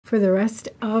for the rest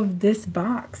of this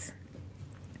box.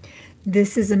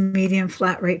 This is a medium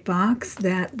flat rate box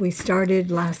that we started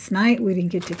last night. We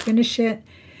didn't get to finish it,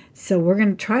 so we're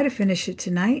going to try to finish it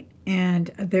tonight. And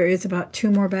there is about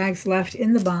 2 more bags left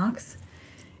in the box.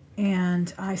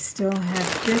 And I still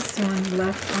have this one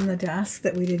left on the desk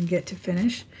that we didn't get to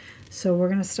finish. So we're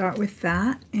going to start with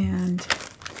that, and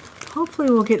hopefully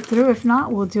we'll get through. If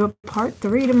not, we'll do a part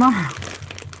 3 tomorrow.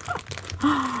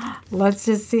 Let's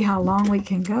just see how long we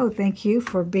can go. Thank you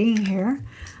for being here.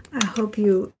 I hope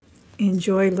you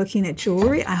enjoy looking at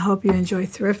jewelry. I hope you enjoy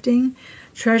thrifting,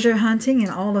 treasure hunting, and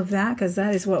all of that, because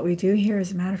that is what we do here.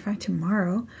 As a matter of fact,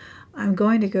 tomorrow I'm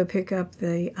going to go pick up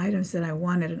the items that I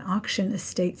won at an auction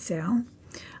estate sale.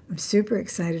 I'm super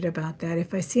excited about that.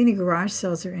 If I see any garage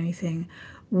sales or anything,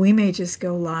 we may just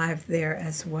go live there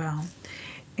as well.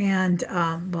 And,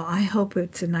 well, I hope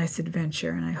it's a nice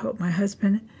adventure, and I hope my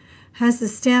husband has the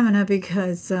stamina,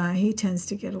 because he tends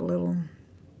to get a little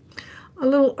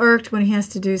irked when he has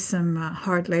to do some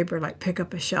hard labor, like pick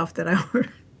up a shelf that I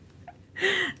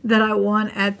won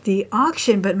at the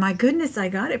auction. But my goodness, I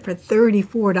got it for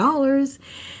 $34,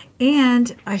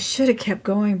 and I should have kept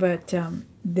going, but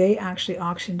they actually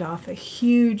auctioned off a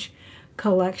huge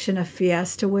collection of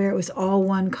Fiesta wear. It was all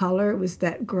one color. It was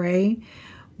that gray,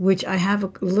 which I have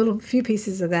a few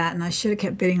pieces of that, and I should have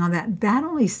kept bidding on that. That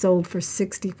only sold for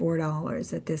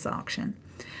 $64 at this auction.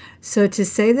 So to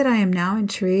say that I am now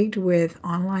intrigued with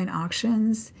online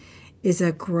auctions is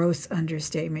a gross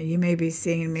understatement. You may be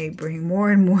seeing me bring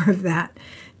more and more of that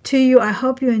to you. I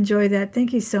hope you enjoy that.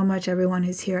 Thank you so much, everyone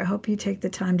who's here. I hope you take the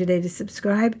time today to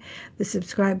subscribe. The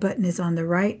subscribe button is on the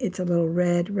right. It's a little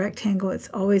red rectangle. It's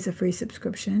always a free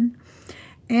subscription.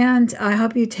 And I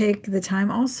hope you take the time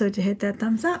also to hit that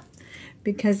thumbs up,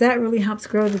 because that really helps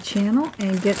grow the channel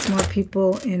and gets more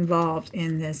people involved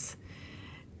in this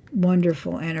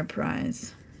wonderful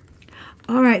enterprise.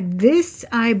 All right, this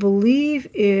I believe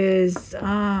is,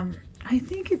 I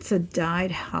think it's a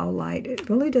dyed howlite. It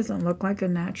really doesn't look like a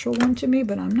natural one to me,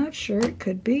 but I'm not sure. It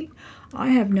could be.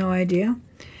 I have no idea.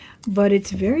 But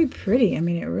it's very pretty. I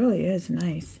mean, it really is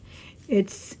nice.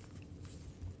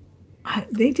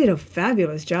 They did a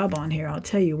fabulous job on here, I'll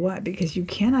tell you what, because you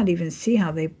cannot even see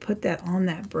how they put that on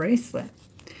that bracelet.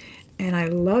 And I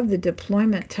love the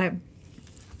deployment type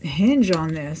hinge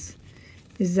on this.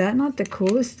 Is that not the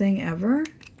coolest thing ever?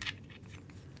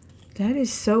 That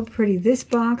is so pretty. This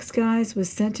box, guys, was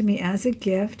sent to me as a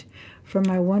gift from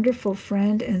my wonderful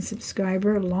friend and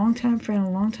subscriber, longtime friend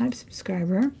and longtime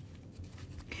subscriber,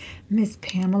 Miss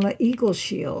Pamela Eagle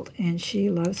Shield. And she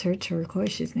loves her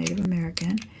turquoise. She's Native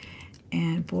American.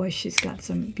 And boy, she's got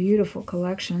some beautiful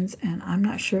collections. And I'm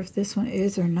not sure if this one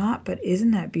is or not, but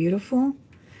isn't that beautiful?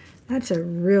 That's a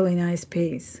really nice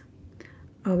piece.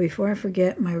 Oh, before I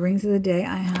forget, my rings of the day,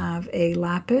 I have a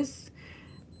lapis.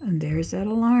 And there's that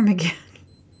alarm again.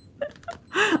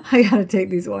 I got to take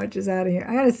these watches out of here.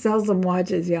 I got to sell some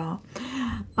watches, y'all.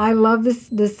 I love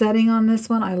the setting on this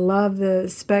one. I love the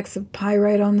specks of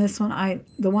pyrite on this one.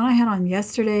 The one I had on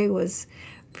yesterday was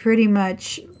pretty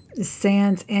much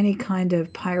sans any kind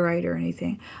of pyrite or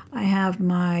anything. I have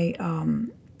my,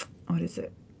 what is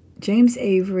it? James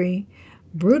Avery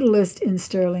Brutalist in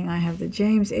sterling. I have the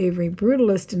James Avery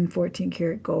Brutalist in 14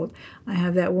 karat gold. I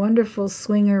have that wonderful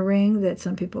swinger ring that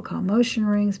some people call motion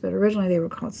rings, but originally they were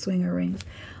called swinger rings.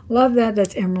 Love that.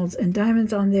 That's emeralds and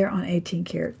diamonds on there on 18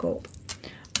 karat gold.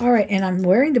 All right, and I'm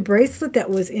wearing the bracelet that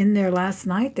was in there last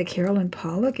night, the Carolyn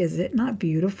Pollock. Is it not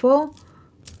beautiful?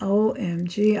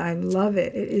 OMG, I love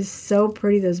it. It is so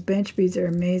pretty. Those bench beads are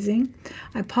amazing.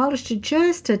 I polished it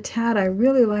just a tad. I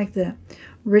really like the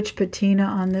rich patina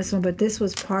on this one, but this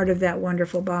was part of that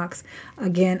wonderful box.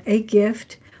 Again, a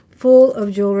gift full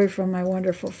of jewelry from my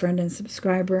wonderful friend and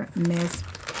subscriber, Miss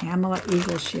Pamela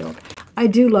Eagle Shield. I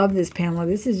do love this, Pamela.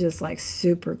 This is just like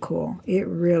super cool. It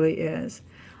really is.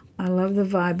 I love the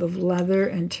vibe of leather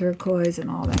and turquoise and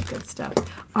all that good stuff.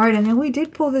 All right, and then we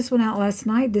did pull this one out last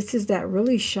night. This is that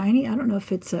really shiny, I don't know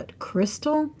if it's a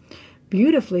crystal,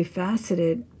 beautifully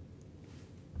faceted,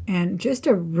 and just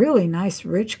a really nice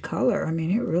rich color. I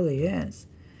mean, it really is.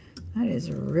 That is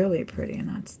really pretty, and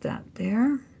that's that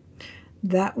there.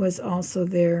 That was also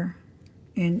there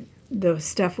in the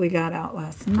stuff we got out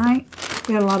last night.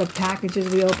 We had a lot of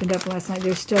packages we opened up last night.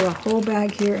 There's still a whole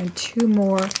bag here and 2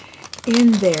 more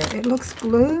in there. It looks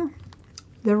blue.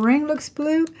 The ring looks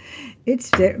blue. It's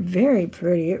very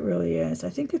pretty. It really is. I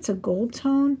think it's a gold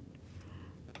tone.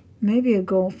 Maybe a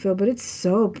gold fill, but it's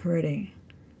so pretty.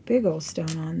 Big old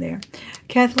stone on there.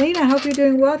 Kathleen, I hope you're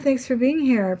doing well. Thanks for being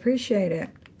here. I appreciate it.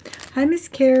 Hi, Miss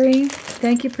Carrie.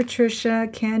 Thank you, Patricia.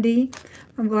 Candy,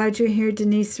 I'm glad you're here.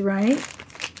 Denise Wright.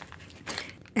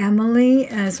 Emily,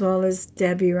 as well as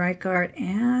Debbie Reichart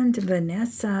and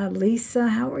Vanessa. Lisa,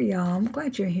 how are y'all? I'm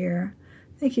glad you're here.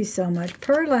 Thank you so much.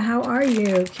 Perla, how are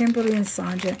you? Kimberly and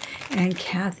Sandra and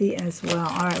Kathy as well.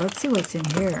 All right, let's see what's in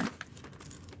here.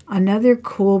 Another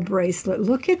cool bracelet.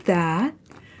 Look at that.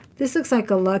 This looks like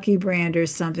a Lucky brand or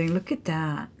something. Look at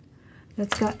that.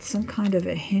 That's got some kind of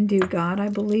a Hindu god, I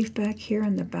believe, back here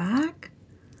in the back.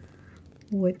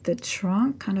 With the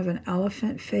trunk, kind of an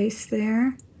elephant face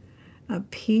there. A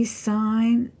peace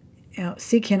sign.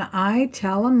 See, can I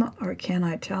tell them or can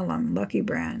I tell them? Lucky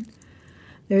brand.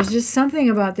 There's just something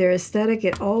about their aesthetic.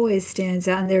 It always stands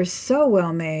out, and they're so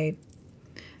well made.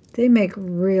 They make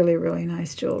really, really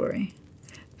nice jewelry.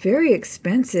 Very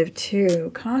expensive, too.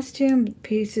 Costume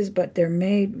pieces, but they're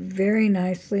made very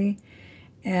nicely,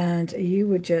 and you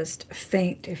would just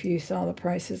faint if you saw the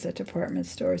prices at department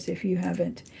stores if you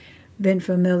haven't been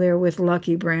familiar with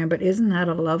Lucky brand. But isn't that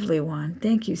a lovely one?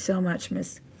 Thank you so much,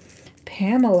 Miss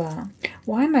Pamela.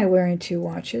 Why am I wearing two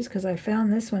watches? Because I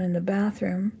found this one in the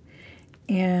bathroom,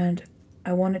 and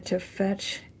I wanted to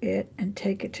fetch it and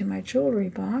take it to my jewelry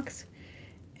box.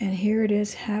 And here it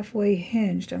is, halfway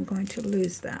hinged. I'm going to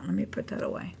lose that. Let me put that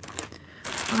away.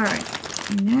 All right.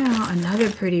 Now,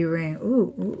 another pretty ring.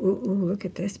 Ooh, ooh, ooh, ooh. Look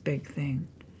at this big thing.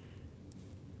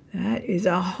 That is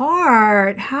a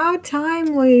heart. How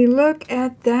timely. Look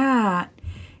at that.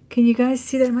 Can you guys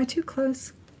see that? Am I too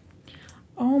close?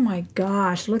 Oh, my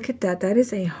gosh. Look at that. That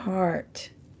is a heart.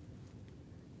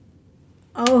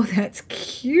 Oh, that's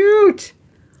cute.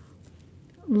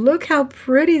 Look how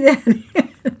pretty that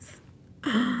is.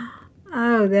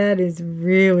 Oh, that is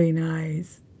really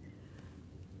nice.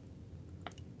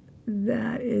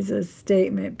 That is a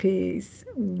statement piece.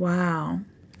 Wow.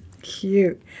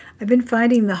 Cute. I've been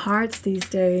finding the hearts these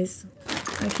days.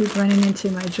 I keep running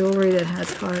into my jewelry that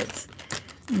has hearts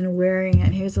and wearing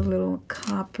it. Here's a little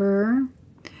copper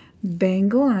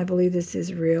bangle, and I believe this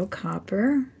is real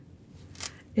copper.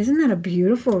 Isn't that a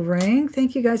beautiful ring?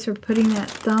 Thank you guys for putting that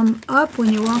thumb up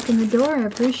when you walk in the door. I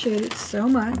appreciate it so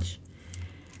much.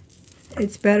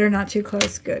 It's better, not too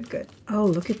close. Good, good. Oh,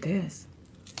 look at this.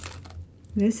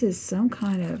 This is some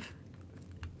kind of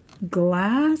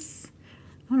glass.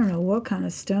 I don't know what kind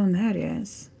of stone that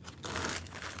is.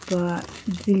 But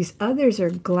these others are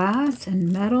glass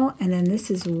and metal, and then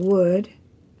this is wood.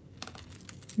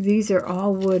 These are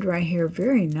all wood right here.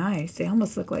 Very nice. They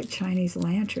almost look like Chinese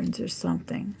lanterns or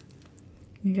something.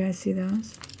 You guys see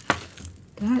those?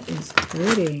 That is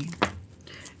pretty.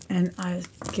 And I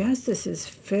guess this is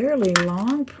fairly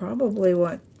long. Probably,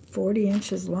 what, 40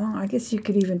 inches long? I guess you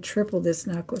could even triple this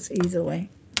necklace easily.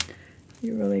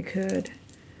 You really could.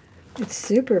 It's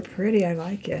super pretty. I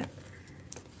like it.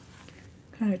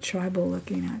 Kind of tribal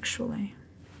looking, actually.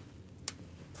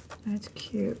 That's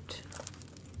cute.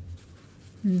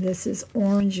 And this is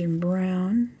orange and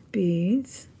brown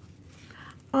beads.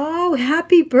 Oh,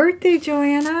 happy birthday,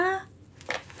 Joanna.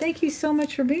 Thank you so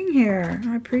much for being here.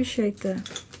 I appreciate the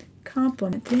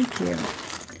compliment. Thank you.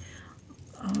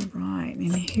 All right,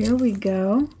 and here we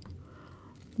go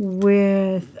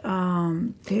with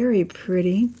very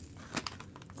pretty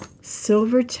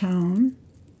silver tone.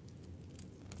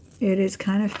 It is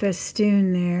kind of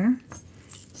festooned there.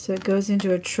 So it goes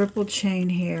into a triple chain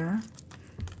here.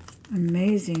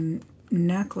 Amazing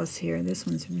necklace here. This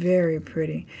one's very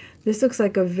pretty. This looks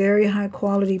like a very high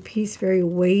quality piece, very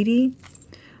weighty.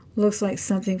 Looks like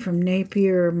something from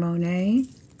Napier or Monet.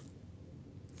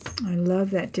 I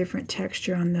love that different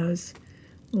texture on those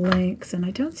links, and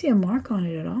I don't see a mark on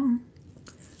it at all.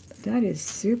 But that is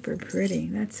super pretty.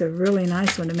 That's a really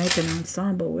nice one to make an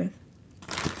ensemble with.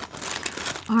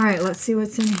 All right, let's see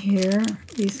what's in here.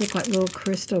 These look like little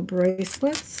crystal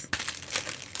bracelets.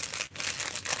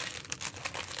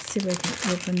 See if I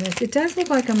can open this. It does look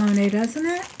like a Monet, doesn't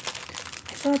it? I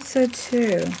thought so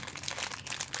too.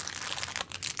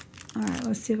 All right,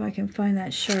 let's see if I can find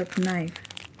that sharp knife.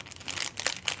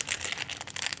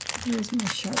 Where's my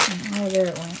sharp knife? Oh, there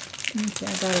it went. Let me see,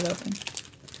 I got it open.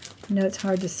 I know it's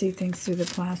hard to see things through the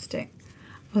plastic.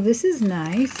 Well, this is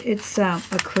nice. It's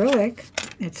acrylic.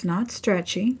 It's not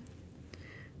stretchy.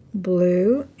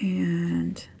 Blue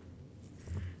and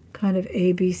kind of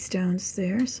AB stones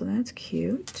there, so that's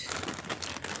cute.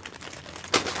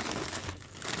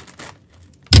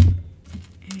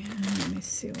 And let me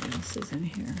see what else is in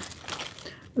here.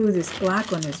 Ooh, this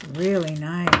black one is really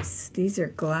nice. These are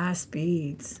glass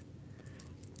beads.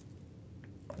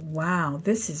 Wow,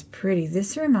 this is pretty.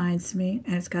 This reminds me,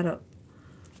 and it's got a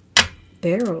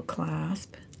barrel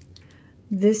clasp.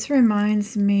 This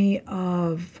reminds me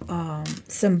of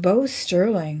some Bow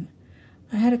Sterling.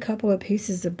 I had a couple of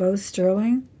pieces of Bow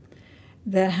Sterling,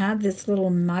 that had this little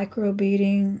micro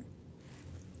beading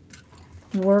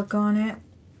work on it.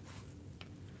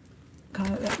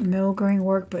 Kind of that milgrain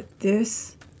work, but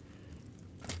this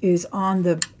is on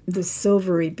the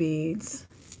silvery beads.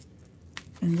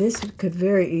 And this could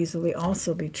very easily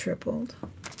also be tripled.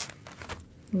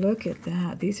 Look at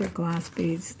that. These are glass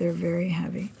beads. They're very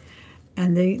heavy.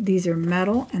 And these are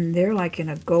metal, and they're like in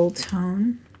a gold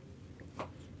tone.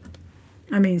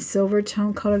 I mean, silver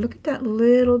tone color. Look at that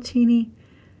little teeny.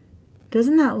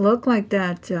 Doesn't that look like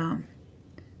that?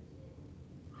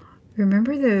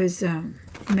 Remember those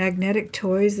magnetic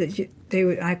toys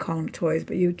that I call them toys,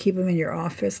 but you would keep them in your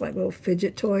office like little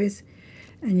fidget toys,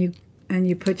 and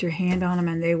you put your hand on them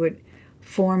and they would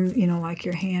form, you know, like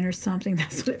your hand or something.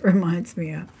 That's what it reminds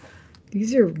me of.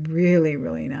 These are really,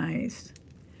 really nice.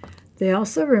 They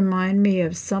also remind me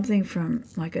of something from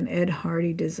like an Ed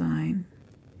Hardy design.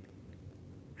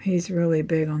 He's really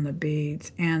big on the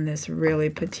beads and this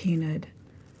really patinaed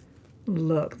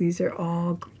look. These are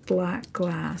all black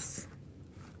glass.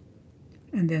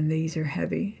 And then these are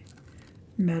heavy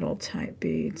metal type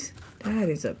beads. That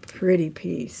is a pretty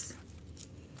piece.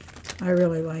 I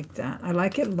really like that. I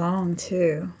like it long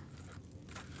too.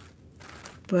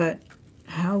 But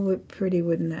how pretty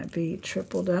wouldn't that be?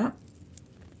 Tripled up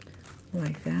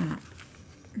like that.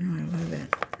 Oh, I love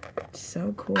it.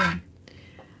 So cool.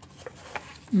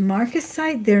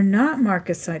 Marcasite, they're not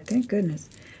marcasite, thank goodness.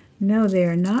 No, they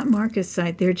are not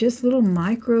marcasite. They're just little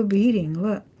micro beading.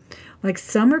 Look, like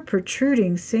some are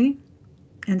protruding, see?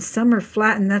 And some are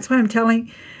flat, and that's why I'm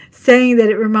saying that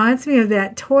it reminds me of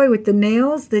that toy with the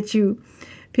nails that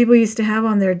people used to have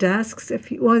on their desks.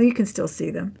 Well, you can still see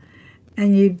them.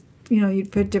 And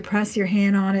you'd depress your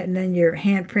hand on it, and then your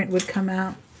handprint would come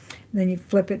out. And then you'd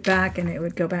flip it back, and it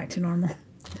would go back to normal.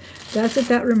 That's what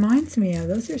that reminds me of.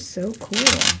 Those are so cool.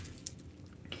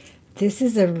 This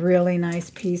is a really nice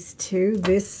piece, too.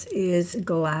 This is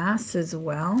glass as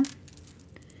well.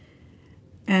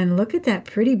 And look at that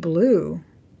pretty blue.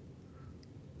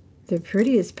 The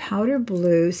prettiest powder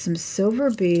blue, some silver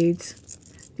beads.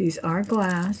 These are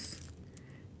glass.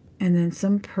 And then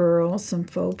some pearls, some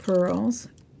faux pearls.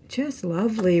 Just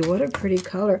lovely. What a pretty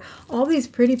color. All these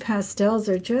pretty pastels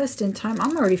are just in time.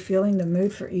 I'm already feeling the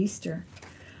mood for Easter.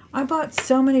 I bought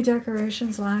so many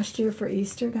decorations last year for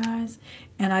Easter, guys,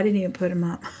 and I didn't even put them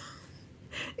up.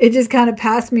 It just kind of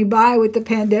passed me by with the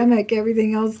pandemic.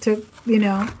 Everything else took,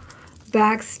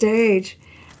 backstage.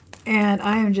 And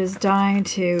I am just dying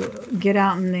to get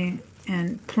out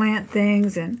and plant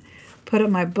things and put up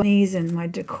my bunnies and my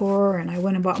decor. And I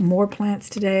went and bought more plants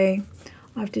today.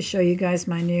 I'll have to show you guys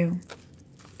my new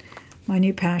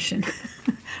passion.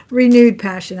 Renewed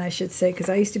passion, I should say, because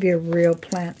I used to be a real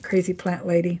crazy plant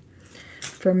lady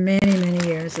for many, many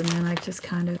years. And then I just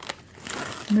kind of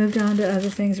moved on to other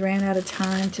things, ran out of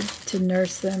time to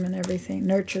nurse them and everything,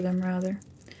 nurture them rather.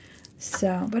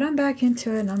 So, but I'm back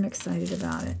into it and I'm excited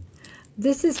about it.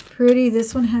 This is pretty.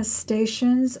 This one has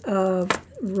stations of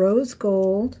rose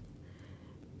gold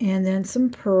and then some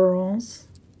pearls.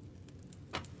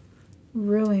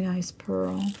 Really nice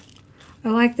pearl. I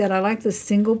like that. I like the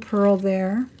single pearl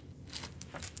there.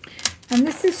 And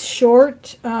this is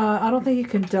short. I don't think you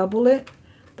can double it,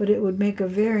 but it would make a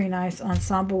very nice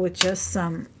ensemble with just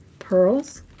some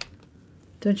pearls.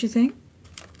 Don't you think?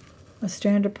 A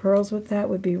strand of pearls with that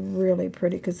would be really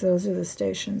pretty because those are the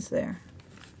stations there.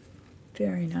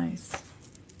 Very nice.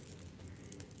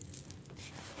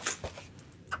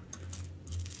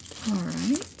 All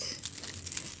right.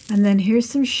 And then here's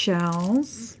some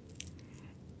shells.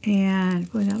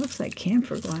 And, boy, that looks like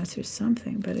camphor glass or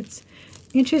something, but it's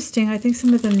interesting. I think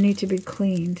some of them need to be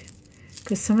cleaned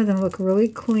because some of them look really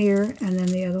clear and then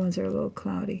the other ones are a little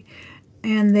cloudy.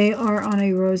 And they are on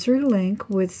a rosary link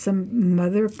with some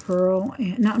mother pearl,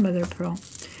 not mother pearl,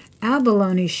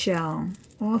 abalone shell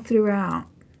all throughout.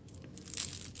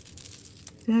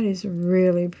 That is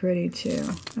really pretty too.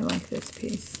 I like this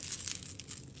piece.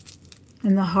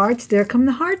 And the hearts, there come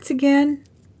the hearts again.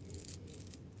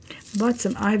 I bought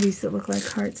some ivies that look like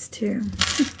hearts too.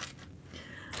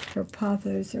 Or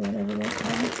pothos or whatever they're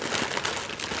called.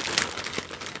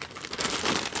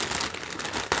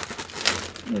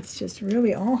 It's just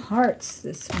really all hearts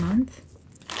this month.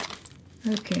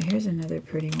 Okay, here's another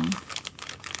pretty one.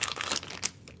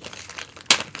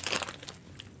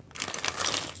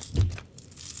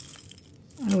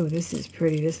 Oh, this is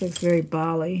pretty. This looks very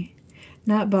Bali.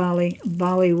 Not Bali,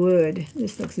 Bollywood.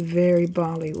 This looks very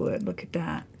Bollywood. Look at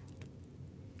that.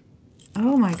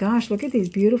 Oh my gosh, look at these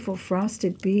beautiful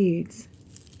frosted beads.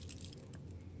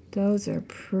 Those are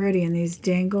pretty. And these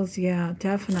dangles, yeah,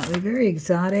 definitely. Very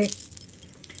exotic.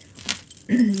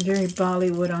 Very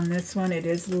Bollywood on this one. It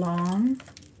is long.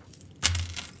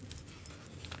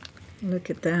 Look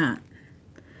at that.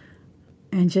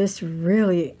 And just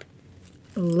really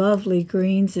lovely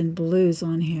greens and blues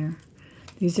on here.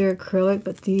 These are acrylic,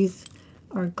 but these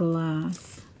are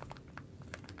glass.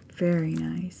 Very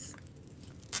nice.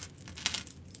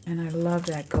 And I love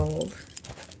that gold.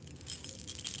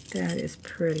 That is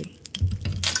pretty.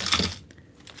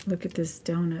 Look at this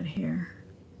donut here.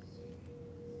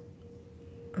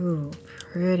 Ooh,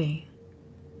 pretty.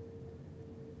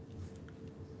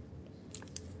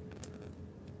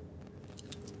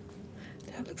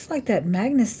 That looks like that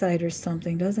magnesite or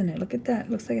something, doesn't it? Look at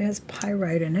that. Looks like it has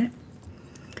pyrite in it.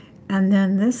 And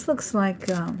then this looks like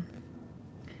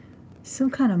some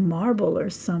kind of marble or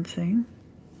something.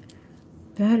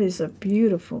 That is a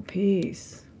beautiful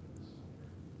piece.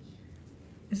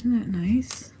 Isn't that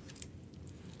nice?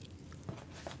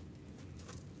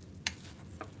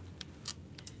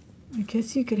 I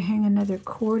guess you could hang another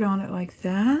cord on it like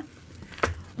that.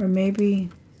 Or maybe,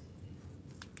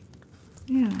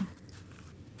 yeah.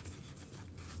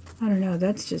 I don't know.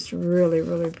 That's just really,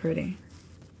 really pretty.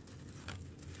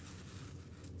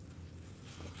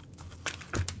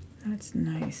 That's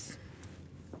nice.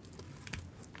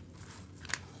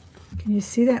 Can you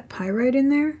see that pyrite in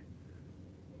there?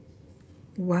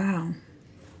 Wow.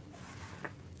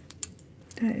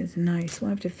 That is nice. We'll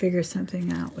have to figure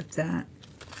something out with that.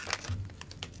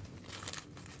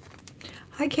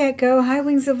 Hi, Catgo. Hi,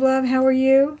 Wings of Love. How are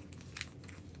you?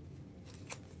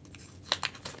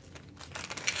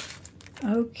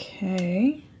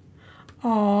 Okay.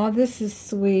 Aw, this is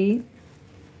sweet.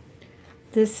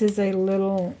 This is a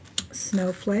little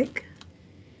snowflake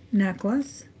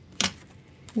necklace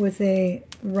with a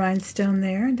rhinestone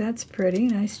there. That's pretty.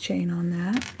 Nice chain on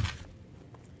that.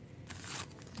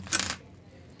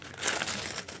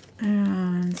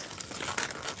 And,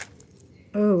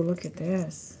 oh, look at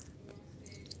this.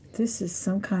 This is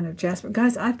some kind of jasper.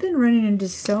 Guys, I've been running into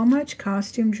so much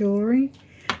costume jewelry.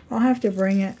 I'll have to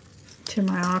bring it to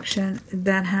my auction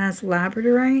that has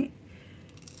labradorite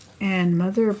and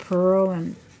mother of pearl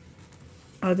and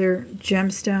other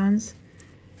gemstones.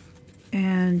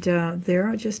 And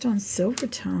they're just on silver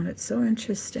tone. It's so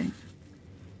interesting.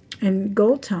 And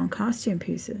gold tone costume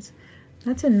pieces.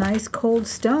 That's a nice cold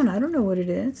stone. I don't know what it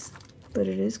is, but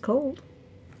it is cold.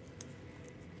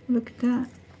 Look at that.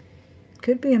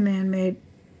 Could be a man-made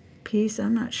piece,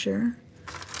 I'm not sure.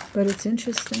 But it's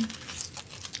interesting.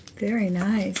 Very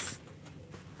nice.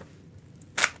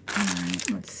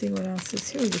 Alright, let's see what else is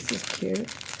here. This is cute.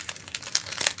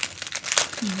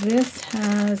 This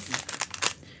has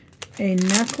a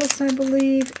necklace, I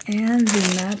believe, and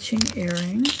the matching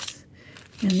earrings.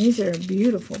 And these are a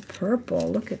beautiful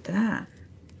purple. Look at that.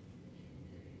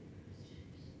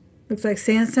 Looks like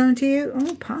sandstone to you?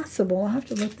 Oh, possible. I'll have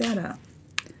to look that up.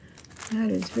 That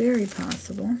is very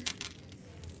possible.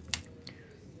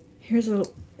 Here's a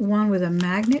one with a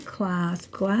magnet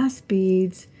clasp, glass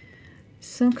beads,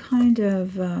 some kind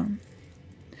of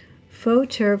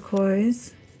faux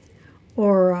turquoise,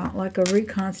 or like a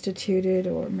reconstituted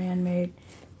or man-made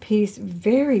piece.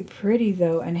 Very pretty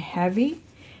though, and heavy.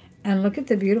 And look at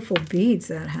the beautiful beads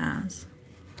that has.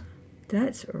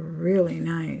 That's really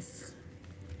nice.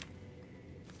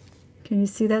 Can you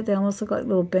see that? They almost look like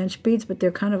little bench beads, but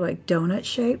they're kind of like donut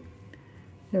shaped.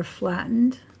 They're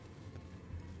flattened.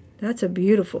 That's a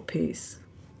beautiful piece.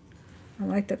 I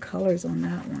like the colors on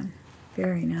that one.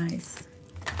 Very nice.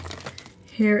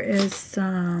 Here is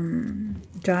some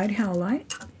dyed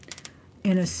howlite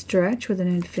in a stretch with an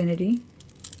infinity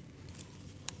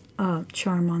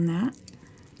charm on that.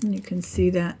 And you can see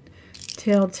that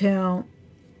telltale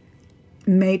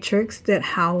matrix that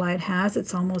howlite has.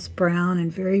 It's almost brown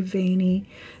and very veiny.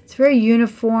 It's very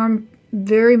uniform,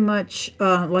 very much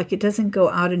like it doesn't go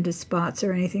out into spots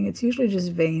or anything. It's usually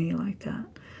just veiny like that.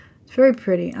 It's very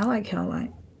pretty. I like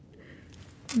howlite.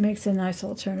 It makes a nice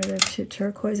alternative to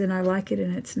turquoise, and I like it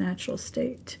in its natural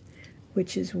state,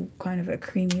 which is kind of a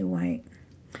creamy white.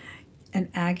 And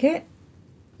agate,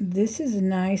 this is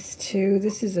nice too.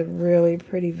 This is a really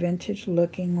pretty vintage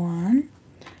looking one.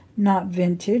 Not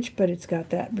vintage, but it's got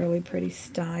that really pretty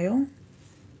style.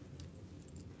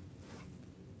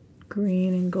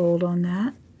 Green and gold on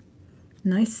that.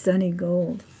 Nice sunny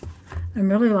gold. I'm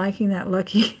really liking that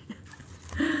lucky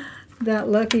that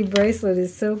lucky bracelet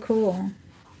is so cool.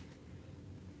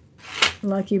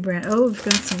 Lucky brand. Oh, we've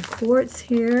got some quartz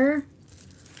here.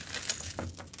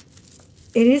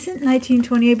 It isn't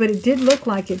 1928, but it did look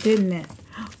like it, didn't it?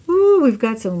 Ooh, we've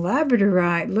got some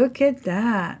labradorite. Look at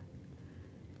that.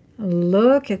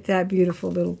 Look at that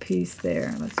beautiful little piece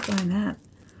there. Let's find that.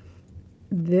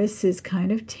 This is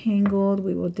kind of tangled.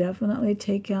 We will definitely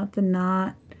take out the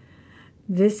knot.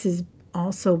 This is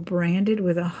also branded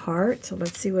with a heart, so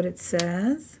let's see what it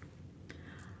says.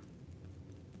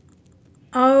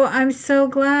 Oh, I'm so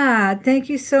glad. Thank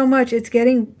you so much. It's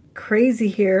getting crazy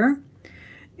here.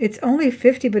 It's only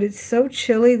 50, but it's so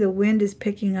chilly. The wind is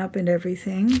picking up and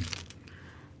everything.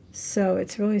 So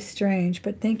it's really strange,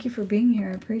 but thank you for being here.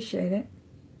 I appreciate it.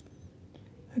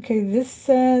 Okay, this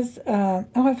says, oh,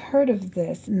 I've heard of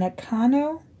this.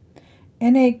 Nakano,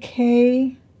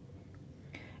 N-A-K-A-N-O-L.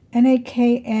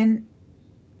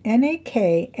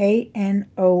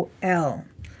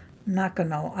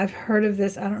 Nakano. I've heard of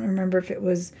this. I don't remember if it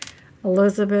was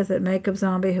Elizabeth at Makeup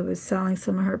Zombie who was selling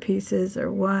some of her pieces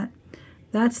or what.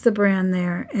 That's the brand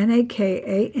there,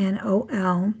 Nakano,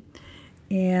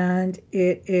 and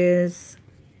it is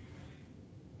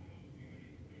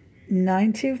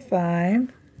 $9.25,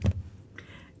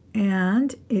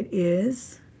 and it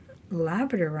is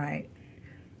labradorite.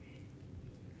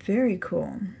 Very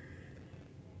cool.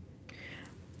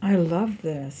 I love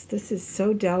this. This is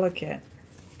so delicate.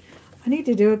 I need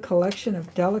to do a collection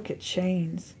of delicate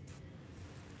chains.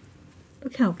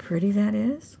 Look how pretty that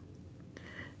is.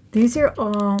 These are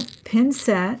all pin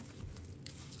set,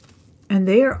 and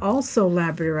they are also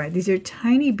labradorite. These are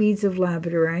tiny beads of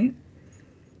labradorite.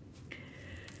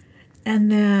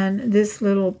 And then this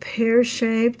little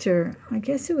pear-shaped, or I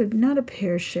guess it would not a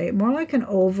pear-shaped, more like an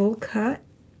oval cut,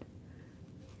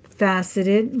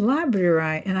 faceted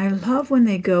labradorite. And I love when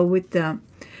they go with the,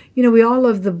 you know, we all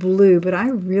love the blue, but I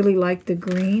really like the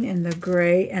green and the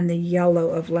gray and the yellow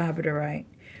of labradorite.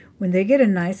 When they get a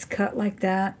nice cut like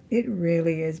that, it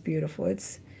really is beautiful.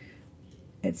 It's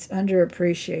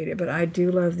underappreciated, but I do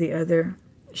love the other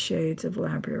shades of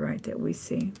labradorite that we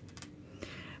see.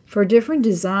 For different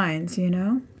designs, you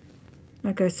know.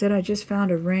 Like I said, I just found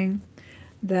a ring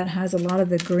that has a lot of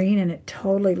the green, and it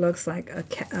totally looks like a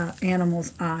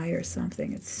animal's eye or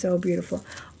something. It's so beautiful.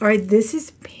 All right, this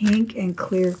is pink and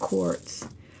clear quartz.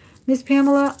 Miss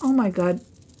Pamela, oh my God.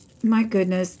 My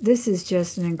goodness, this is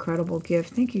just an incredible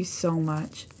gift. Thank you so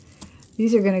much.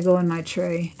 These are going to go in my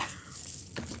tray.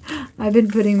 I've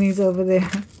been putting these over there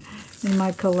in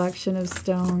my collection of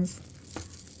stones.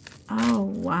 Oh,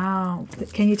 wow.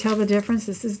 Can you tell the difference?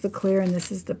 This is the clear and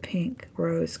this is the pink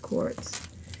rose quartz.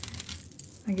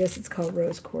 I guess it's called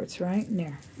rose quartz, right? And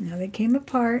there. Now they came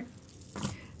apart.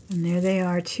 And there they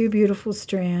are, two beautiful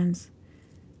strands.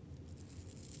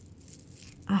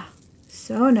 Ah,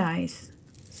 so nice.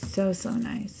 So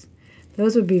nice.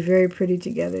 Those would be very pretty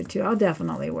together too. I'll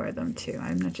definitely wear them too.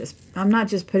 I'm not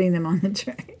just putting them on the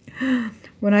tray.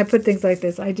 When I put things like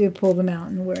this, I do pull them out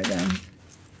and wear them.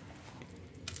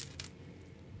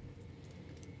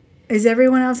 Is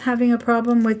everyone else having a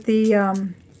problem with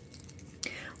the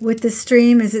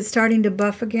stream? Is it starting to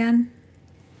buff again?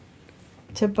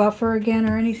 To buffer again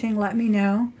or anything? Let me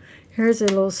know. Here's a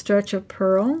little stretch of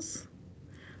pearls.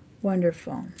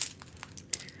 Wonderful.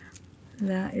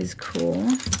 That is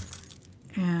cool.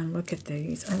 And look at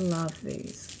these. I love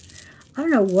these. I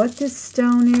don't know what this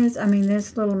stone is. I mean,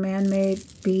 this little man-made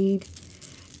bead.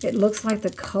 It looks like the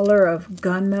color of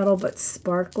gunmetal, but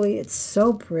sparkly. It's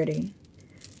so pretty.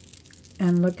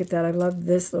 And look at that. I love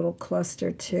this little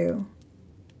cluster, too.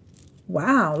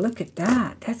 Wow, look at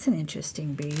that. That's an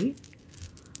interesting bead.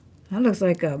 That looks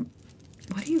like a,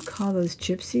 what do you call those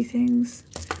gypsy things?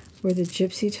 Where the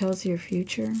gypsy tells your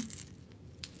future?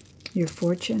 Your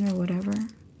fortune or whatever.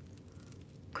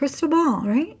 Crystal ball,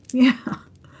 right? Yeah.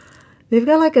 They've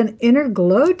got like an inner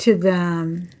glow to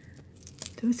them.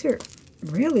 Those are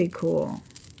really cool.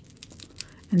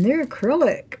 And they're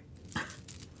acrylic.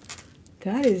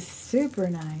 That is super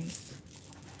nice.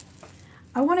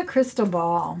 I want a crystal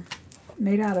ball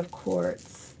made out of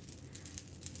quartz.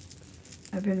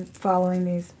 I've been following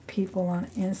these people on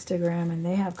Instagram and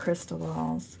they have crystal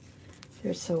balls.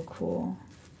 They're so cool.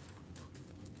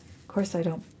 Of course, I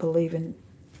don't believe in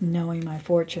knowing my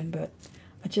fortune, but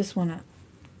I just want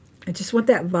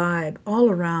that vibe all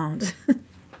around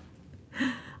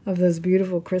of those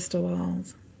beautiful crystal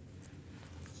balls.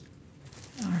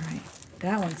 All right,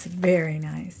 that one's very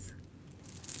nice.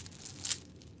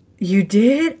 You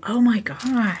did? Oh my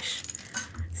gosh.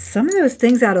 Some of those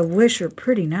things out of Wish are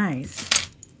pretty nice.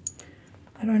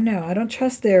 I don't know. I don't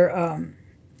trust their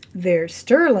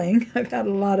sterling. I've had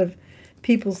a lot of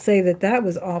people say that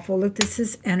was awful. Look, this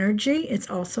is energy. It's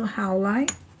also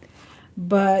howlite.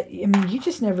 But, I mean, you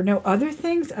just never know. Other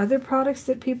things, other products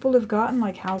that people have gotten,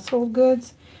 like household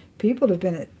goods, people have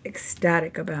been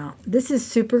ecstatic about. This is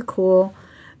super cool.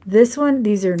 This one,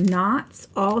 these are knots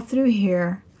all through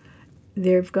here.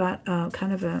 They've got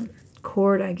kind of a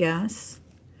cord, I guess.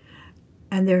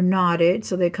 And they're knotted,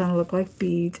 so they kind of look like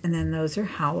beads. And then those are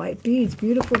howlite beads.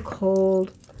 Beautiful,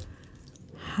 cold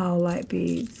howlite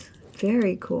beads.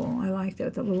 Very cool. I like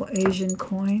that. The little Asian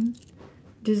coin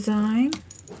design.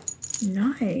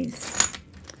 Nice.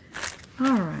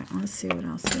 All right, let's see what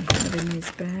else we have in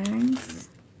these bags.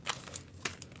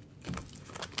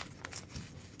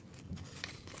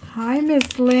 Hi,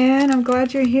 Miss Lynn. I'm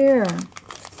glad you're here.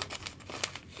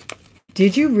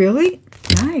 Did you really?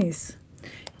 Nice.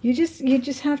 You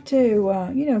just have to,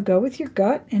 you know, go with your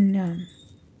gut, and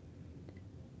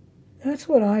that's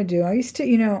what I do. I used to,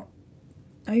 you know,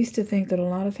 I used to think that a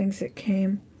lot of things that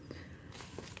came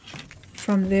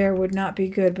from there would not be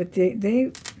good, but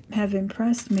they have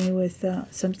impressed me with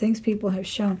some things people have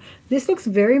shown. This looks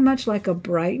very much like a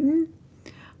Brighton,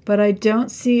 but I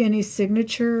don't see any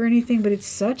signature or anything, but it's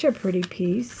such a pretty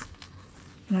piece.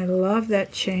 And I love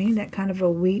that chain, that kind of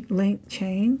a wheat link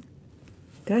chain.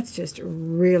 That's just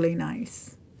really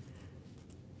nice.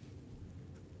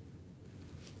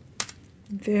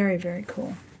 Very, very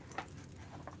cool.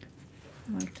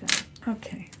 I like that.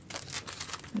 Okay.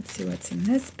 Let's see what's in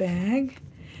this bag.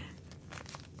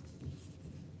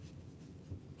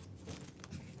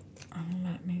 Oh,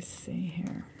 let me see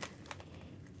here.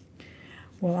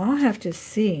 Well, I'll have to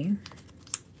see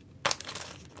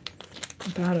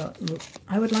about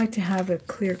I would like to have a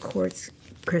clear quartz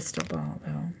crystal ball,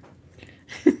 though.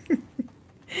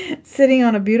 Sitting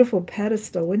on a beautiful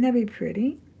pedestal. Wouldn't that be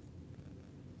pretty?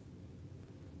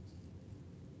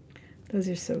 Those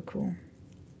are so cool.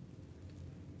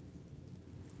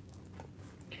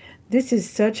 This is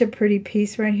such a pretty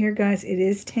piece right here, guys. It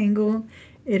is tangled.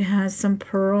 It has some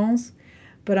pearls,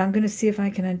 but I'm going to see if I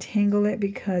can untangle it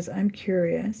because I'm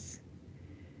curious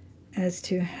as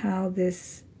to how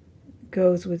this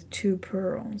goes with two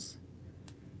pearls.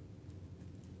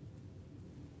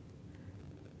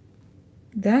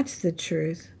 That's the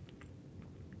truth.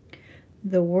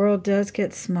 The world does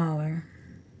get smaller.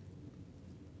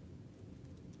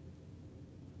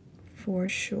 For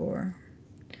sure.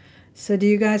 So do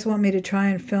you guys want me to try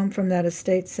and film from that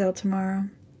estate sale tomorrow?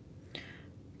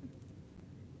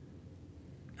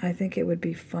 I think it would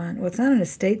be fun. Well, it's not an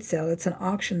estate sale. It's an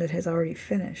auction that has already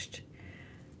finished.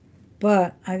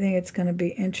 But I think it's going to be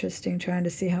interesting trying to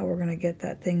see how we're going to get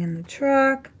that thing in the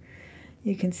truck.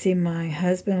 You can see my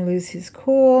husband lose his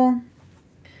cool,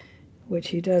 which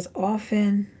he does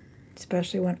often,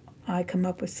 especially when I come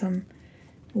up with some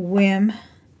whim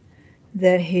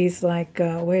that he's like,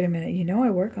 wait a minute, you know I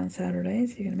work on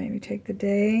Saturdays. You're going to make me take the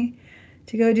day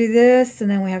to go do this, and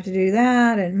then we have to do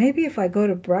that. And maybe if I go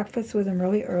to breakfast with him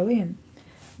really early and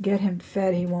get him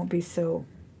fed, he won't be so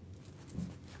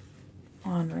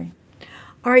ornery.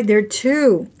 All right, there are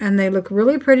two, and they look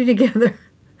really pretty together.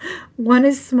 One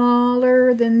is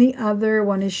smaller than the other.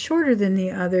 One is shorter than the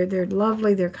other. They're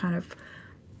lovely. They're kind of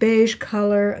beige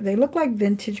color. They look like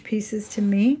vintage pieces to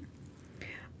me.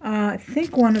 I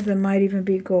think one of them might even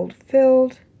be gold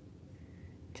filled.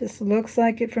 Just looks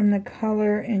like it from the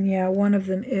color. And yeah, one of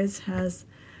them has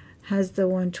the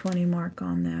 120 mark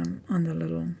on them, on the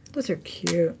little. Those are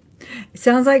cute. It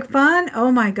sounds like fun.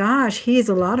 Oh my gosh, he is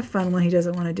a lot of fun when he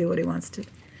doesn't want to do what he wants to.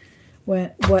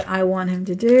 What I want him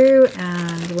to do,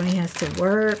 and when he has to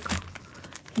work.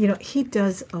 You know, he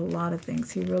does a lot of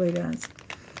things. He really does.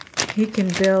 He can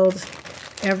build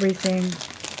everything.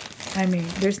 I mean,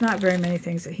 there's not very many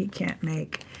things that he can't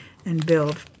make and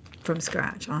build from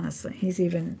scratch, honestly. He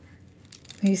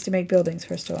used to make buildings,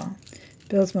 first of all.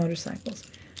 Builds motorcycles.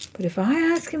 But if I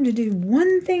ask him to do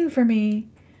one thing for me,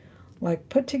 like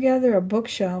put together a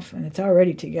bookshelf, and it's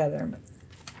already together, but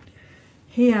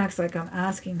he acts like I'm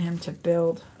asking him to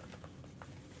build,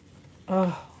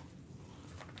 a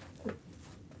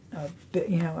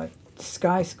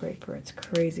skyscraper. It's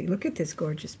crazy. Look at this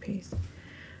gorgeous piece.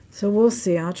 So we'll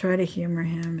see. I'll try to humor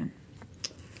him, and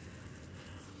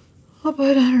I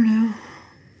don't know.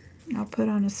 I'll put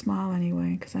on a smile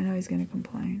anyway, because I know he's going to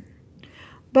complain.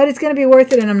 But it's going to be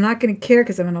worth it, and I'm not going to care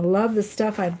because I'm going to love the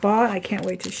stuff I bought. I can't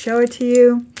wait to show it to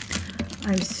you.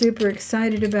 I'm super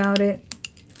excited about it.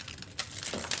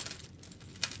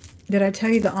 Did I tell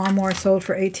you the armoire sold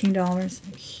for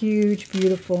 $18? Huge,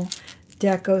 beautiful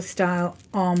deco style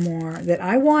armoire that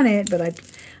I wanted, but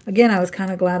I was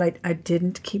kind of glad I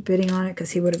didn't keep bidding on it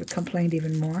because he would have complained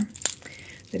even more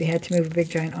that he had to move a big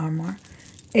giant armoire.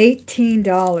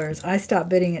 $18. I stopped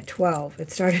bidding at $12. It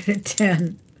started at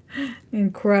 $10.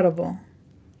 Incredible.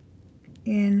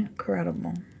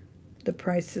 Incredible. The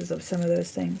prices of some of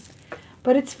those things.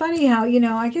 But it's funny how,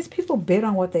 I guess people bid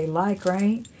on what they like,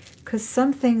 right? Because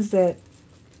some things that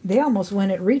they almost win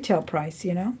at retail price,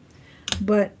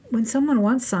 But when someone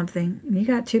wants something, and you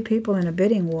got two people in a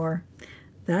bidding war,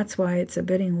 That's why it's a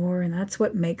bidding war, and that's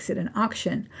what makes it an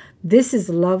auction. This is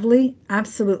lovely,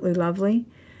 absolutely lovely.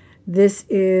 This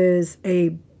is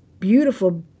a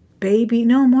beautiful baby,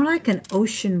 no, more like an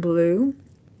ocean blue.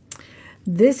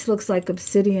 This looks like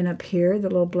obsidian up here, the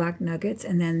little black nuggets,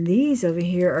 and then these over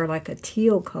here are like a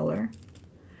teal color.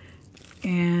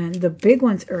 And the big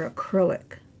ones are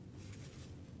acrylic.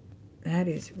 That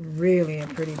is really a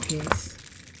pretty piece.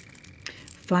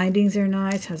 Findings are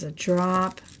nice, has a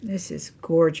drop. This is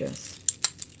gorgeous.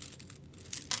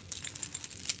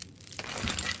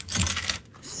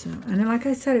 So, and like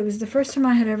I said, it was the first time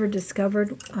I had ever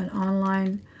discovered an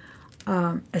online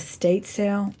estate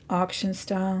sale, auction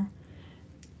style.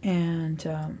 And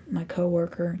my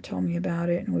coworker told me about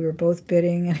it, and we were both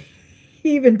bidding, and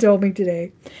he even told me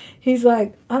today, he's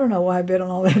like, I don't know why I bid on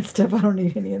all that stuff. I don't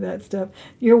need any of that stuff.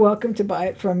 You're welcome to buy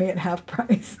it from me at half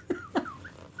price.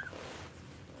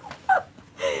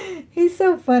 He's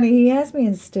so funny. He has me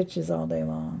in stitches all day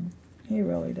long. He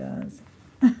really does.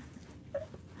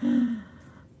 And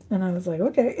I was like,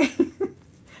 okay.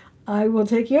 I will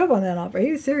take you up on that offer.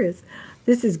 He was serious.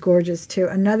 This is gorgeous, too.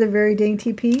 Another very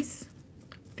dainty piece.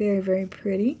 Very, very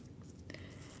pretty.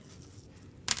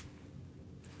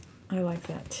 I like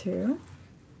that too.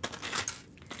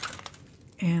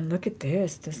 And look at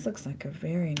this. This looks like a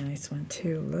very nice one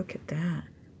too. Look at that.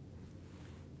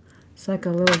 It's like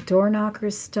a little door knocker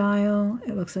style.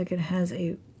 It looks like it has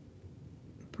a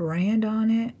brand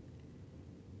on it.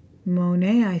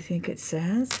 Monet, I think it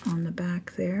says on the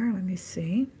back there. Let me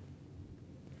see.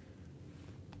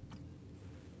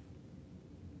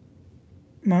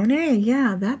 Monet,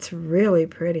 yeah, that's really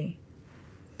pretty.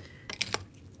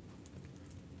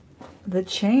 The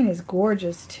chain is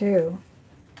gorgeous too.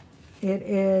 It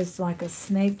is like a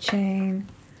snake chain.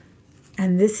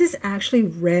 And this is actually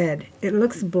red. It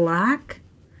looks black,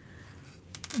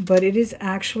 but it is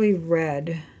actually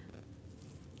red.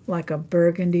 Like a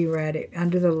burgundy red.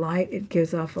 Under the light, it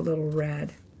gives off a little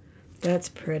red. That's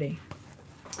pretty.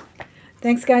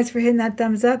 Thanks, guys, for hitting that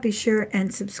thumbs up. Be sure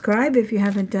and subscribe if you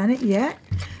haven't done it yet.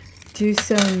 Do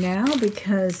so now,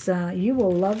 because you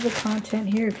will love the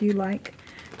content here if you like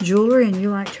jewelry and you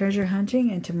like treasure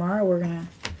hunting. And tomorrow we're going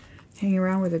to hang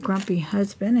around with a grumpy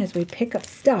husband as we pick up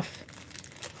stuff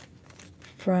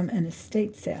from an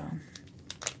estate sale.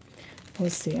 We'll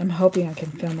see. I'm hoping I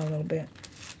can film a little bit.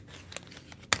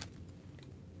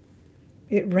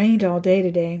 It rained all day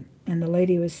today, and the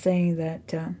lady was saying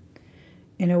that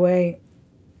in a way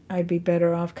I'd be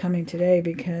better off coming today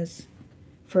because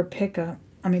for pickup,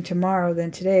 tomorrow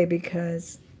than today,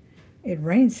 because it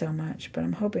rained so much, but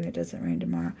I'm hoping it doesn't rain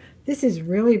tomorrow. This is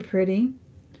really pretty.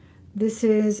 This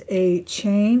is a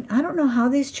chain. I don't know how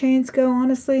these chains go,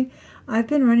 honestly. I've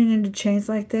been running into chains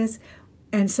like this,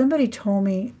 and somebody told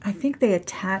me, I think they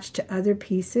attach to other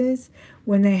pieces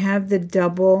when they have the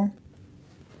double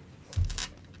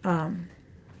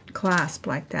clasp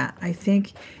like that. I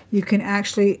think you can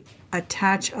actually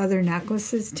attach other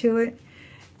necklaces to it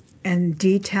and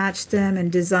detach them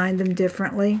and design them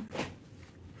differently.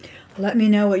 Let me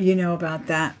know what you know about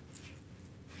that.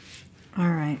 All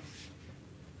right.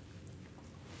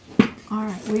 All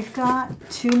right, we've got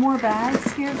 2 more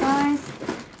bags here, guys,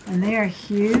 and they are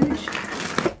huge.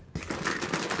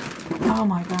 Oh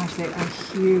my gosh, they are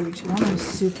huge. One is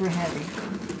super heavy.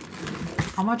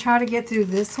 I'm going to try to get through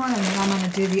this one, and then I'm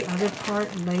going to do the other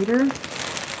part later,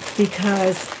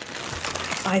 because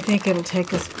I think it'll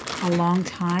take us a long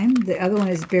time. The other one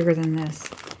is bigger than this.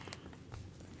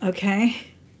 Okay.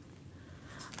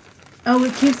 Oh,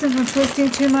 it keeps them from twisting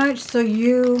too much, so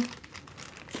I'm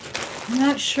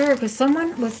not sure, because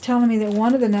someone was telling me that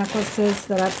one of the necklaces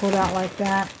that I pulled out like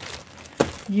that,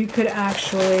 you could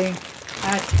actually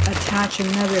attach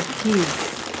another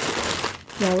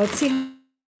piece. Yeah, let's see how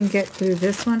we can get through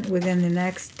this one within the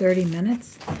next 30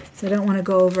 minutes. So I don't want to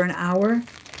go over an hour.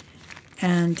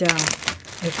 And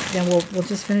then we'll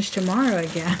just finish tomorrow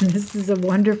again. This is a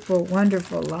wonderful,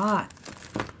 wonderful lot.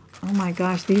 Oh my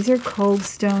gosh, these are cold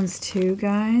stones too,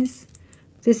 guys.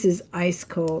 This is ice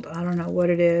cold. I don't know what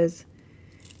it is.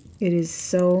 It is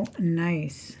so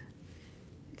nice.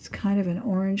 It's kind of an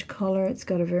orange color. It's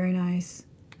got a very nice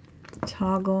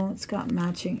toggle. It's got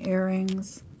matching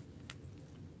earrings.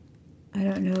 I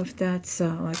don't know if that's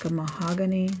like a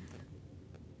mahogany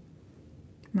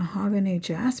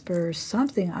jasper or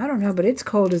something. I don't know, but it's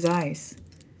cold as ice.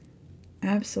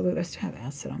 Absolutely. I still have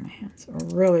acid on my hands.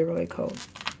 Really, really cold.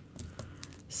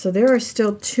 So there are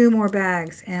still 2 more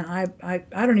bags, and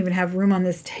I don't even have room on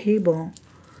this table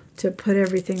to put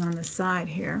everything on the side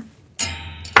here.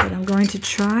 But I'm going to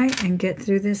try and get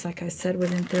through this, like I said,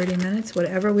 within 30 minutes.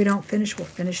 Whatever we don't finish, we'll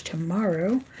finish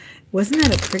tomorrow. Wasn't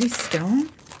that a pretty stone?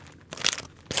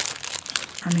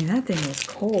 I mean, that thing is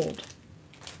cold.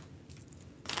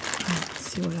 Let's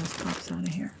see what else pops out of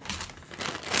here.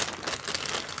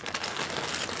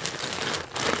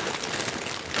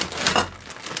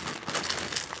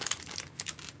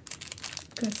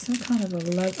 Got some kind of a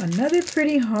love, another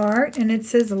pretty heart, and it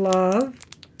says love.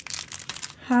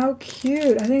 How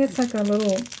cute. I think it's like a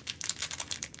little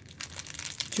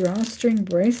drawstring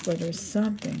bracelet or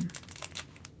something.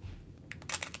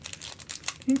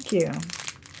 Thank you.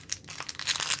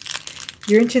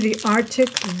 You're into the Arctic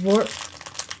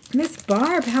Miss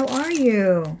Barb, how are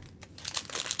you?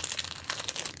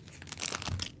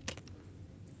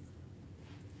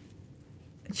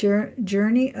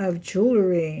 Journey of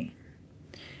Jewelry.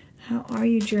 How are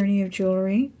you, Journey of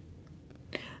Jewelry?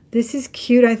 This is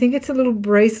cute. I think it's a little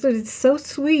bracelet. It's so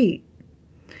sweet.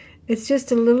 It's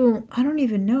just a little, I don't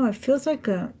even know. It feels like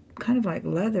a, kind of like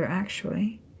leather,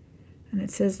 actually. And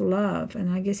it says love. And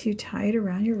I guess you tie it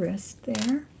around your wrist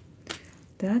there.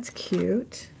 That's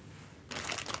cute.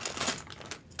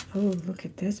 Oh, look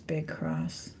at this big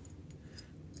cross.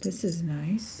 This is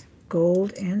nice.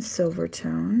 Gold and silver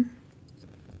tone.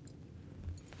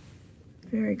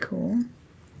 Very cool.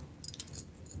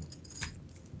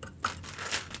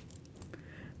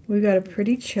 We got a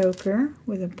pretty choker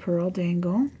with a pearl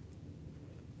dangle.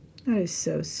 That is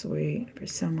so sweet for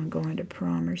someone going to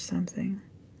prom or something.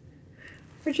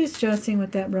 Or just dressing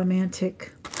with that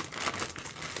romantic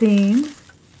theme.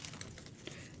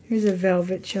 Here's a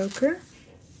velvet choker.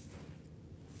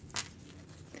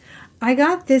 I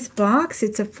got this box.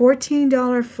 It's a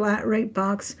 $14 flat rate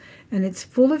box, and it's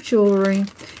full of jewelry,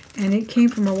 and it came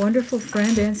from a wonderful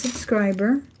friend and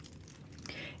subscriber.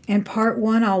 And part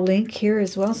 1 I'll link here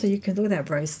as well, so you can look at that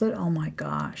bracelet. Oh my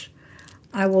gosh.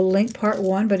 I will link part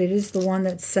 1, but it is the one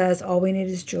that says all we need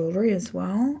is jewelry as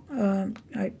well.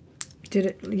 I did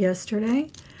it yesterday.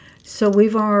 So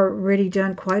we've already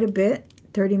done quite a bit.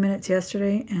 30 minutes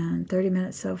yesterday and 30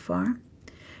 minutes so far.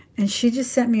 And she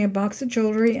just sent me a box of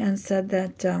jewelry and said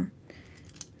that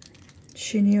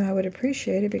she knew I would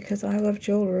appreciate it because I love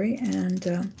jewelry.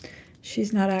 And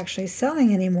she's not actually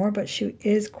selling anymore, but she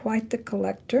is quite the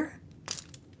collector.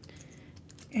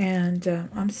 And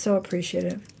I'm so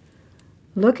appreciative.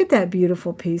 Look at that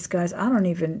beautiful piece, guys. I don't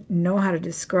even know how to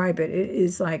describe it. It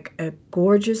is like a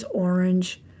gorgeous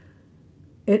orange.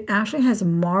 It actually has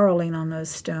marling on those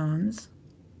stones.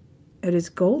 It is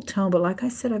gold tone, but like I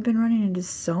said, I've been running into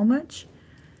so much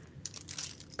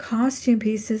costume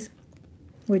pieces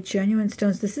with genuine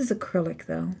stones. This is acrylic,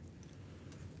 though.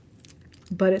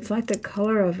 But it's like the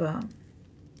color of a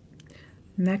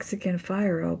Mexican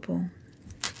fire opal.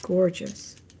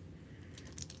 Gorgeous.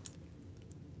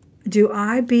 Do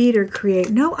I bead or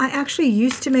create? No, I actually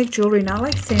used to make jewelry. Not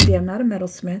like Sandy. I'm not a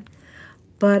metalsmith.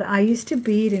 But I used to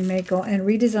bead and make all and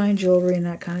redesign jewelry and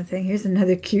that kind of thing. Here's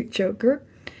another cute choker.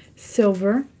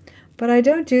 Silver. But I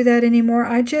don't do that anymore.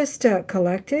 I just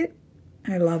collect it.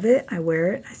 I love it. I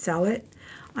wear it. I sell it.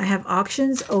 I have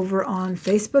auctions over on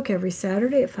Facebook every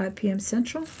Saturday at 5 p.m.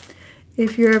 Central.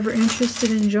 If you're ever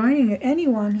interested in joining,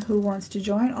 anyone who wants to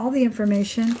join, all the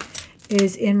information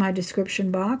is in my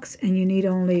description box, and you need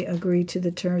only agree to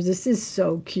the terms. This is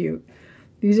so cute.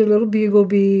 These are little bugle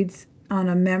beads on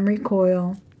a memory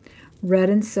coil, red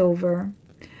and silver,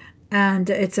 and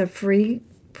it's a free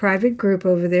private group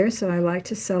over there, so I like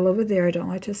to sell over there. I don't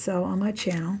like to sell on my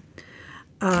channel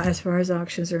as far as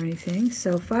auctions or anything.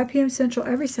 So 5 p.m. Central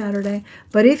every Saturday.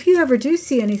 But if you ever do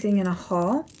see anything in a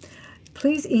haul,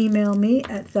 please email me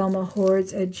at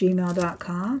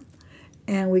thelmahordes@gmail.com.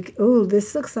 And oh,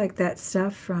 this looks like that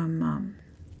stuff from,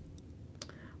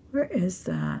 where is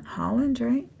that? Holland,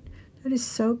 right? That is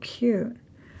so cute.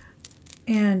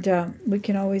 And we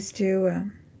can always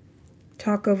do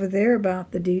talk over there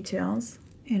about the details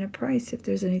and a price if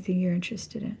there's anything you're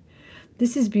interested in.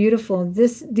 This is beautiful.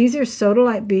 These are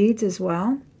sodalite beads as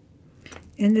well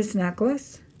in this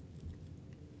necklace.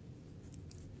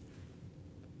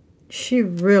 She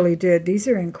really did. These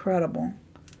are incredible.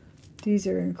 These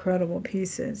are incredible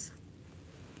pieces.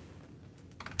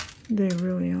 They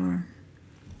really are.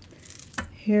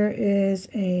 Here is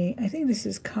a, I think this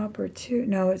is copper too.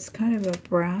 No, it's kind of a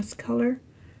brass color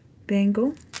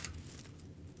bangle.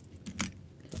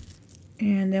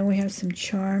 And then we have some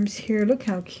charms here. Look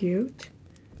how cute.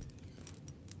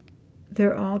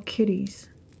 They're all kitties.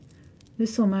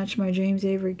 This will match my James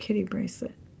Avery kitty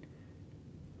bracelet.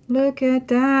 Look at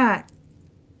that.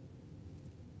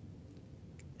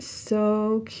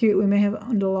 So cute. We may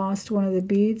have lost one of the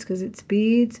beads because it's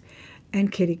beads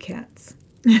and kitty cats.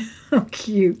 How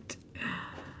cute.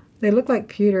 They look like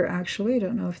pewter, actually. I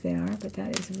don't know if they are, but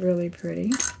that is really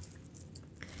pretty.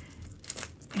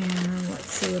 And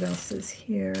let's see what else is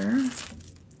here.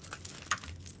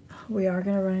 We are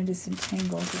going to run into some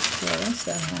tangles, of course.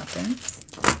 That happens.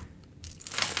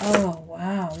 Oh,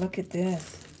 wow. Look at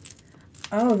this.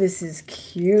 Oh, this is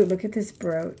cute. Look at this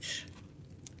brooch.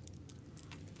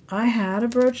 I had a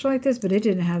brooch like this, but it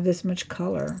didn't have this much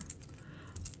color.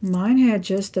 Mine had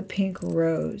just a pink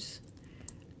rose.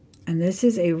 And this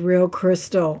is a real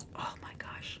crystal. Oh, my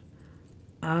gosh.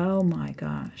 Oh, my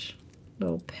gosh.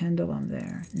 Little pendulum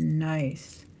there.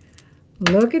 Nice.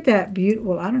 Look at that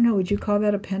beautiful. Well, I don't know. Would you call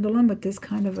that a pendulum? But this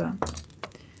kind of a...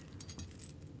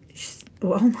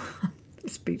 Well,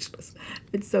 speechless.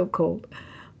 It's so cold.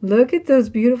 Look at those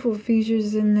beautiful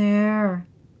features in there.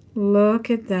 Look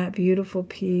at that beautiful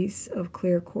piece of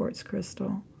clear quartz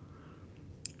crystal.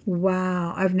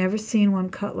 Wow, I've never seen one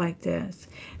cut like this.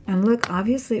 And look,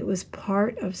 obviously it was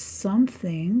part of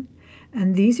something.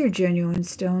 And these are genuine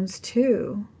stones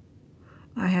too.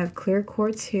 I have clear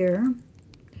quartz here.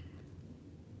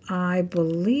 I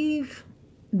believe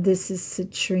this is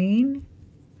citrine.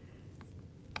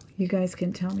 You guys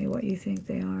can tell me what you think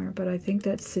they are, but I think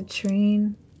that's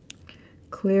citrine,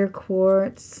 clear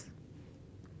quartz,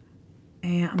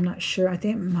 and I'm not sure. I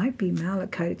think it might be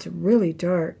malachite. It's really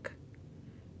dark.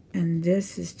 And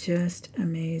this is just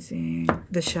amazing.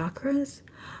 The chakras?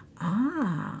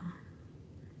 Ah.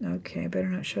 Okay, better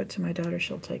not show it to my daughter.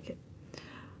 She'll take it.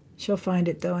 She'll find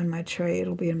it, though, in my tray.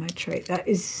 It'll be in my tray. That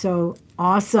is so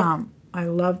awesome. I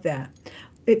love that.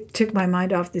 It took my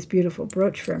mind off this beautiful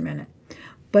brooch for a minute.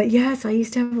 But, yes, I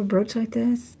used to have a brooch like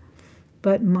this.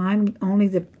 But mine, only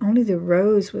the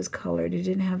rose was colored. It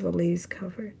didn't have the leaves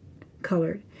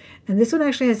colored. And this one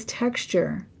actually has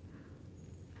texture.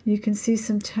 You can see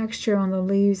some texture on the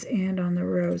leaves and on the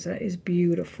rose. That is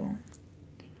beautiful.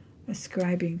 A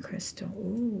scribing crystal.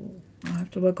 Ooh, I'll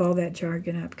have to look all that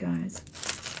jargon up, guys.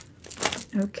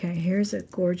 Okay, here's a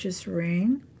gorgeous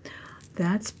ring.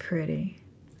 That's pretty.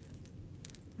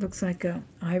 Looks like a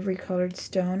ivory colored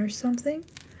stone or something.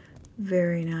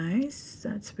 Very nice.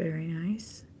 That's very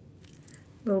nice.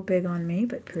 A little big on me,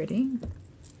 but pretty.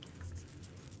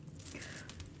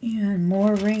 And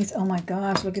more rings. Oh my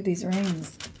gosh, look at these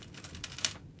rings.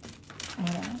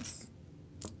 What else?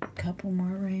 A couple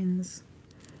more rings.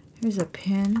 Here's a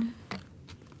pin.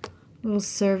 Little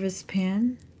service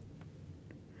pin.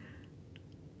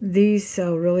 These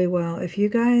sell really well. If you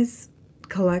guys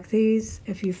collect these,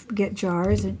 if you get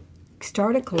jars and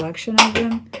start a collection of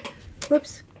them,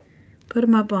 whoops, put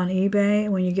them up on eBay.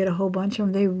 When you get a whole bunch of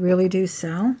them, they really do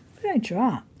sell. What did I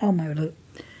drop? Oh, my loot.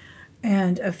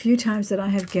 And a few times that I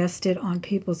have guested on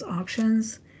people's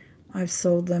auctions, I've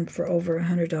sold them for over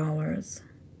 $100.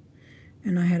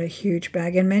 And I had a huge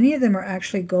bag. And many of them are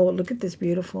actually gold. Look at this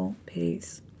beautiful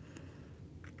piece.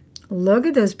 Look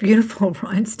at those beautiful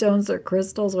rhinestones or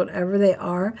crystals, whatever they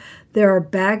are. There are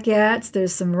baguettes.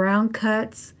 There's some round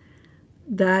cuts.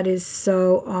 That is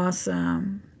so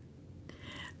awesome.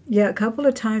 Yeah, a couple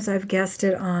of times I've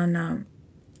guested on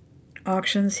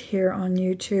auctions here on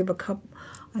YouTube.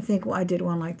 I think I did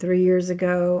one like 3 years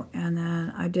ago, and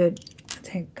then I did, I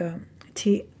think,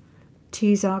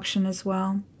 T's auction as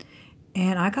well.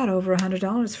 And I got over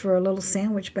 $100 for a little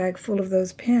sandwich bag full of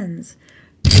those pins.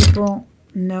 People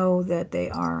know that they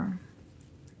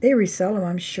resell them,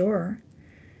 I'm sure.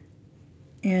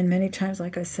 And many times,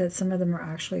 like I said, some of them are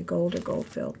actually gold or gold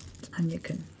filled, and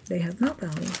they have melt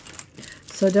value.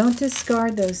 So don't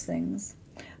discard those things.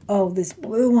 Oh, this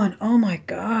blue one. Oh my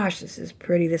gosh, this is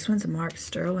pretty. This one's marked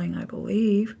sterling, I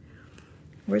believe.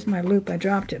 Where's my loop? I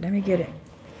dropped it. Let me get it.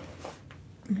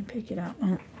 Let me pick it up.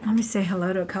 Oh, let me say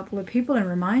hello to a couple of people and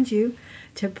remind you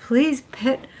to please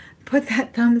put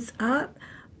that thumbs up.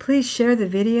 Please share the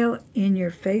video in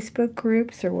your Facebook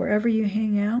groups or wherever you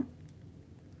hang out.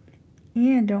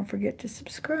 And don't forget to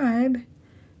subscribe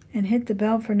and hit the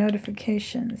bell for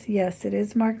notifications. Yes, it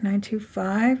is marked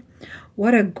 925.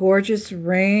 What a gorgeous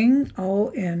ring.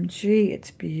 OMG,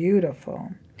 it's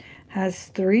beautiful. Has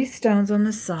 3 stones on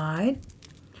the side.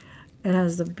 It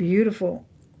has the beautiful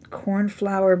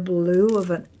cornflower blue of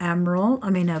an emerald,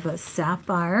 of a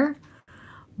sapphire.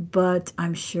 But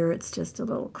I'm sure it's just a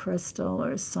little crystal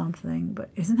or something. But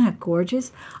isn't that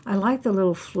gorgeous? I like the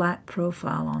little flat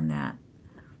profile on that.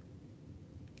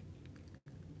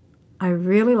 I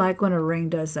really like when a ring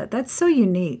does that. That's so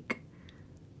unique.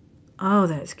 Oh,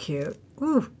 that's cute.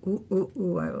 Ooh, ooh, ooh,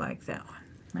 ooh, I like that one.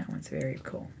 That one's very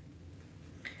cool.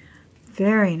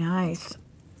 Very nice.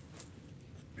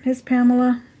 Miss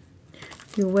Pamela,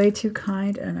 you're way too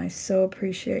kind, and I so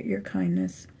appreciate your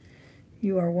kindness.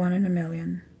 You are one in a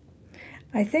million.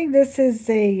 I think this is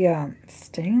a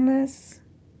stainless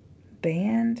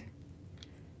band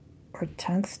or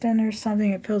tungsten or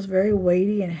something. It feels very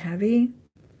weighty and heavy.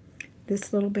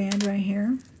 This little band right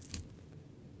here.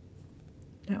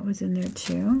 That was in there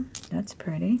too. That's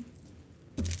pretty.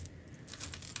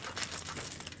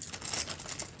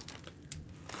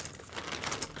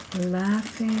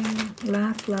 Laugh,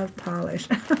 Love Polish.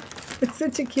 It's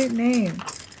such a cute name.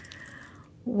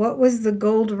 What was the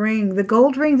gold ring? The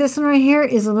gold ring, this one right here,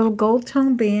 is a little gold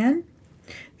tone band.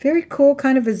 Very cool,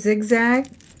 kind of a zigzag.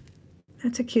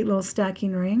 That's a cute little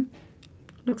stacking ring.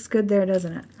 Looks good there,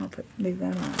 doesn't it? Leave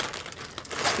that on.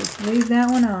 Just leave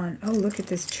that one on. Oh, look at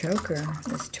this choker,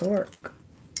 this torque.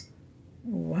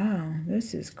 Wow,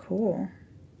 this is cool.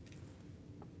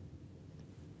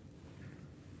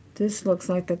 This looks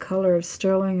like the color of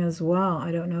sterling as well.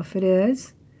 I don't know if it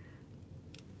is,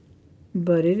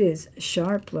 but it is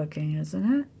sharp looking,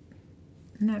 isn't it?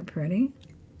 Isn't that pretty?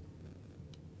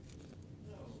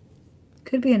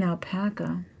 Could be an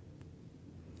alpaca.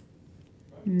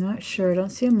 I'm not sure. I don't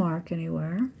see a mark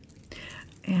anywhere.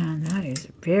 And that is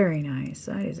very nice.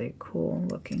 That is a cool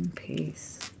looking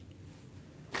piece.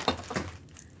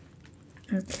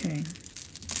 Okay.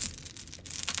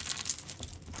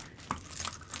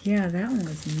 Yeah, that one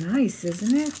was nice,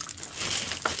 isn't it?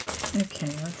 Okay,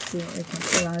 let's see what we can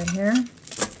pull out of here.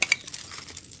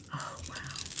 Oh,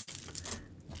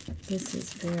 wow. This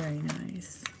is very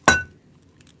nice.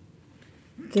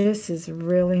 This is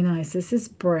really nice. This is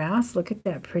brass. Look at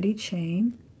that pretty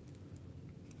chain.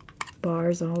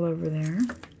 Bars all over there.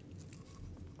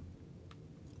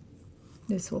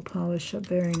 This will polish up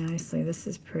very nicely. This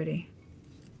is pretty.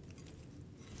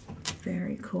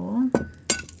 Very cool.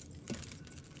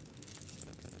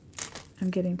 I'm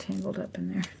getting tangled up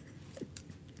in there.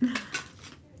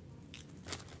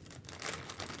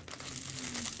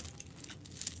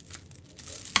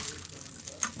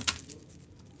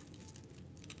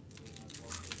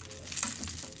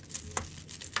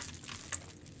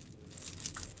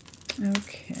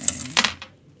 Okay.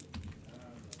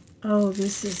 Oh,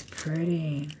 this is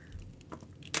pretty.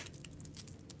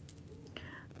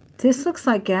 This looks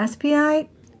like gaspiite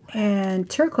and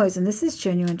turquoise, and this is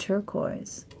genuine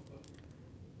turquoise.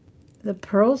 The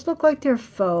pearls look like they're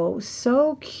faux.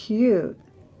 So cute.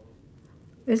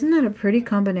 Isn't that a pretty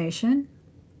combination?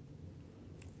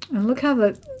 And look how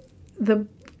the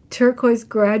turquoise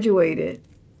graduated.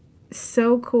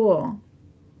 So cool.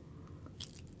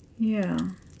 Yeah,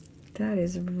 that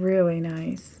is really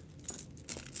nice.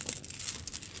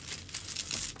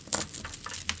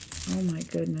 Oh my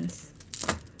goodness.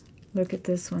 Look at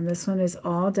this one. This one is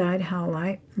all dyed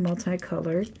howlite,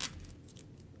 multicolored.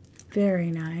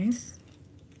 Very nice.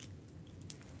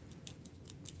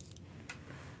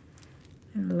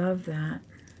 I love that.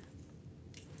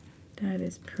 That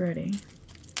is pretty.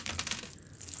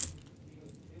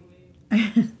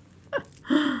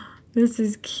 This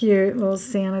is cute, little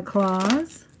Santa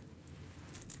Claus.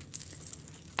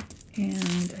 And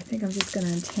I think I'm just going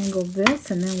to untangle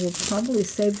this, and then we'll probably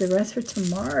save the rest for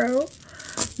tomorrow.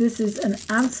 This is an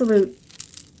absolute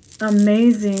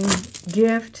amazing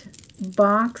gift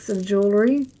box of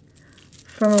jewelry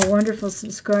from a wonderful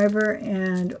subscriber,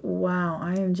 and wow,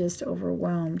 I am just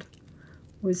overwhelmed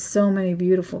with so many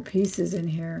beautiful pieces in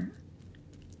here.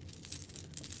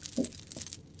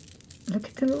 Look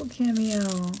at the little cameo.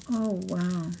 Oh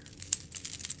wow,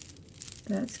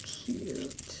 that's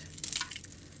cute.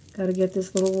 Got to get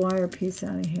this little wire piece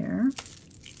out of here,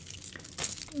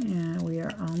 and we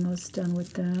are almost done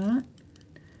with that.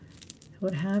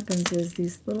 What happens is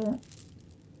these little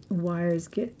wires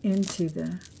get into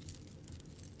the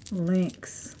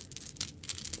links,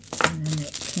 and then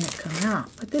it can't come out.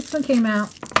 But this one came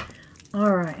out.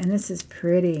 All right, and this is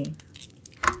pretty.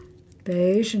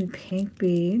 Beige and pink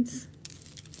beads.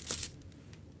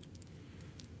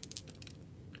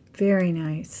 Very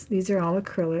nice. These are all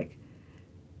acrylic,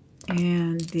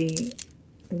 and the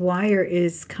wire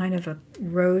is kind of a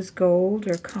rose gold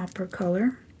or copper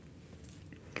color.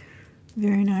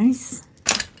 Very nice.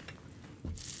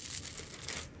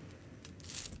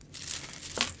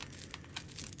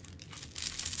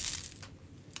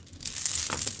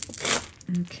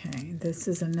 Okay, this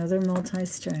is another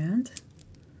multi-strand.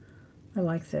 I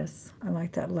like this. I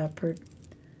like that leopard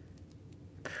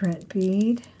print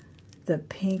bead. The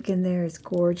pink in there is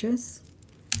gorgeous.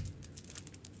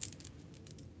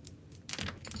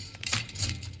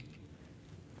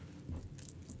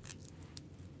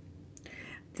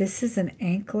 This is an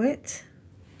anklet,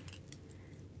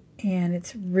 and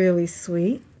it's really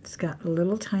sweet. It's got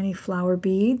little tiny flower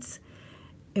beads,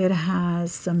 It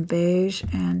has some beige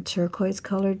and turquoise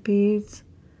colored beads.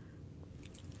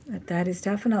 That is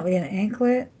definitely an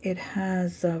anklet. It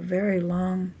has a very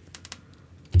long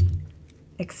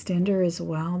extender as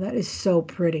well. That is so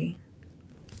pretty.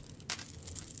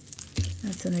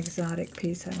 That's an exotic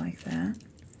piece. I like that.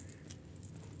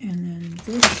 And then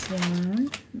this one,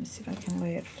 let me see if I can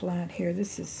lay it flat here.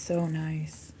 This is so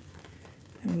nice.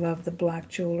 I love the black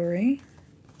jewelry.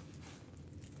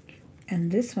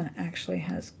 And this one actually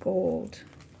has gold.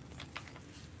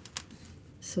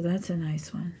 So that's a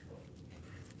nice one.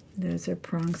 Those are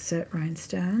prong set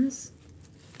rhinestones.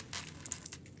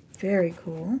 Very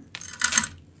cool.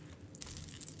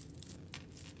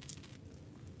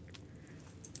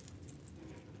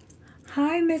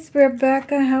 Hi, Miss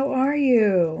Rebecca. How are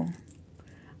you?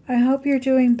 I hope you're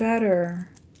doing better.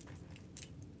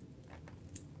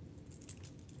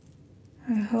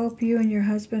 I hope you and your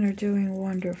husband are doing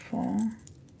wonderful.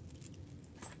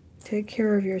 Take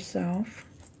care of yourself.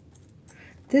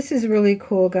 This is really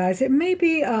cool, guys. It may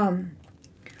be a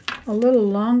little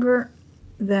longer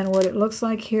than what it looks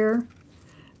like here,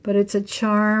 but it's a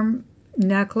charm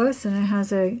necklace, and it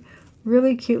has a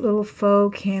really cute little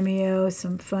faux cameo,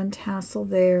 some fun tassel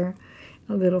there,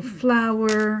 a little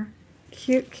flower.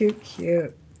 Cute, cute,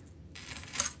 cute.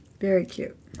 Very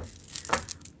cute.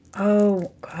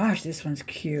 Oh, gosh, this one's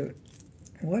cute.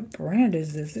 What brand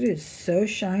is this? It is so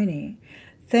shiny.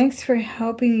 Thanks for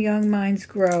helping young minds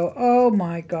grow. Oh,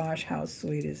 my gosh, how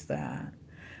sweet is that?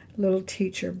 Little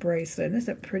teacher bracelet. This is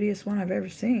the prettiest one I've ever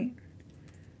seen.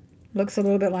 Looks a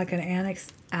little bit like an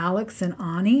Alex and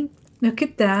Ani. Look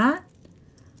at that.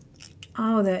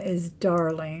 Oh, that is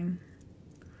darling.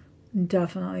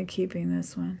 Definitely keeping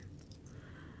this one.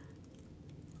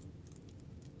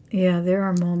 Yeah, there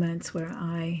are moments where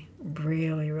I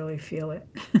really, really feel it.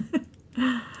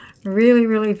 Really,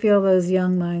 really feel those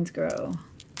young minds grow.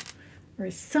 Or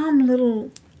some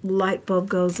little light bulb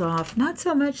goes off. Not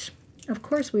so much, of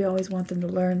course, we always want them to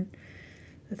learn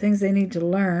the things they need to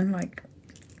learn, like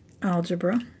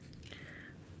algebra.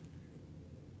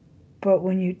 But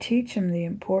when you teach them the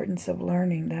importance of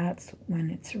learning, that's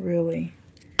when it's really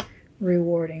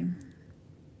rewarding.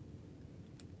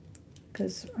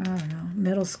 Because, I don't know,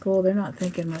 middle school, they're not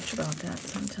thinking much about that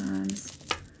sometimes.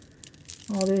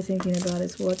 All they're thinking about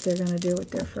is what they're going to do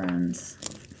with their friends.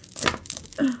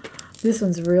 This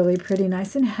one's really pretty,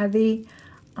 nice and heavy.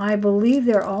 I believe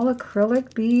they're all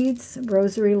acrylic beads,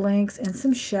 rosary links, and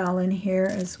some shell in here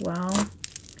as well.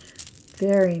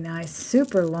 Very nice,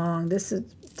 super long. This is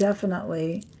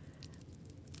definitely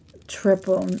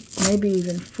triple, maybe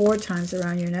even 4 times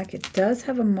around your neck. It does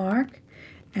have a mark,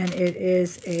 and it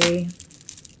is a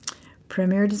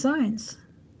Premier Designs.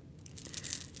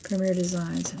 Premier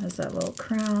Designs has that little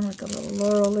crown with the little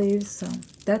laurel leaves. So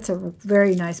that's a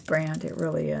very nice brand. It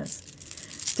really is.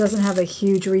 Doesn't have a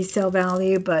huge resale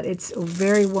value, but it's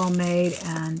very well made,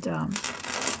 and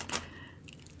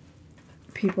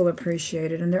people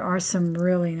appreciate it. And there are some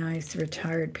really nice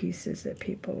retired pieces that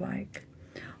people like.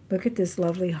 Look at this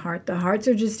lovely heart. The hearts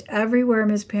are just everywhere,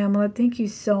 Miss Pamela. Thank you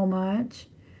so much.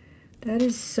 That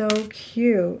is so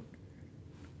cute.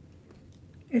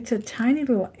 It's a tiny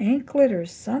little anklet or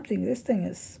something. This thing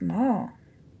is small.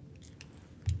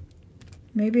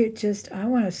 Maybe it just, I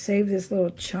want to save this little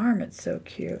charm. It's so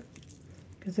cute.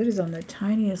 Because it is on the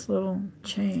tiniest little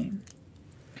chain.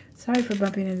 Sorry for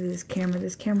bumping into this camera.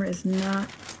 This camera is not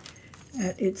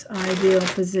at its ideal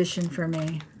position for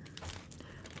me.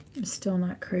 I'm still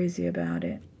not crazy about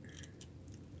it.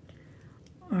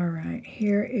 All right,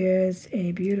 here is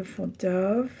a beautiful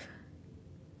dove.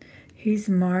 He's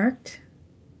marked.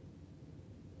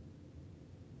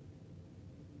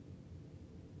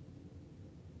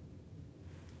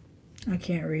 I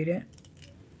can't read it.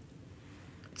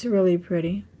 It's really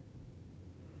pretty.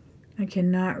 I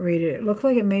cannot read it. It looks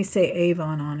like it may say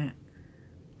Avon on it.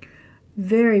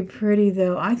 Very pretty,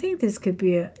 though. I think this could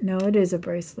be a... No, it is a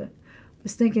bracelet. I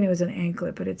was thinking it was an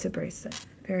anklet, but it's a bracelet.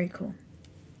 Very cool.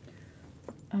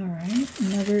 All right,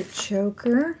 another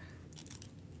choker.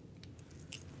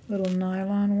 Little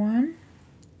nylon one.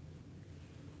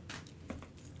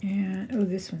 And, oh,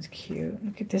 this one's cute.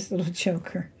 Look at this little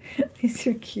choker. These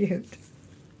are cute.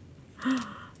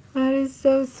 That is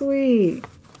so sweet.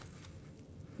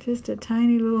 Just a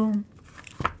tiny little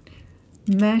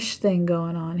mesh thing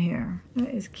going on here. That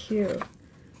is cute.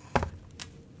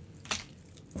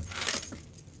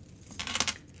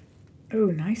 Oh,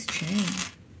 nice chain.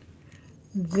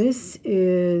 This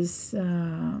is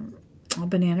a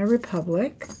Banana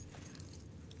Republic.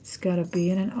 It's got a B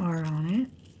and an R on it.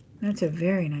 That's a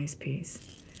very nice piece.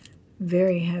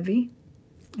 Very heavy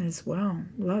as well.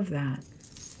 Love that.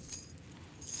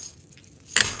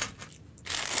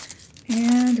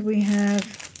 And we have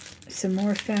some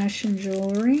more fashion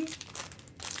jewelry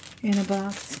in a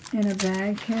box, in a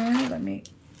bag here. Let me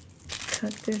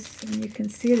cut this, and you can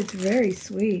see it. It's very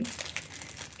sweet.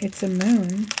 It's a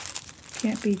moon.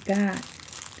 Can't beat that.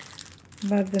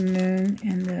 Love the moon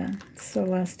and the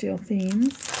celestial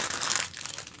themes.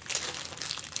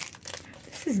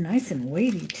 This is nice and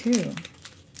weighty too.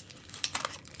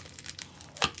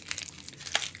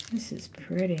 This is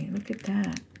pretty. Look at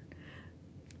that.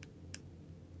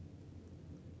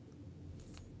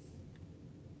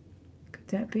 Could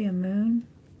that be a moon?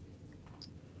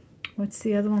 What's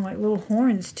the other one? Like little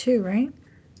horns too, right?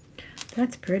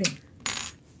 That's pretty.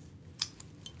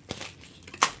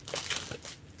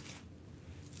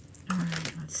 All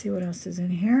right, let's see what else is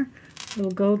in here.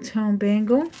 Little gold tone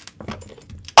bangle.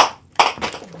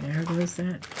 There goes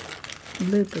that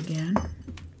loop again.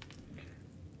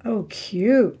 Oh,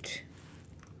 cute.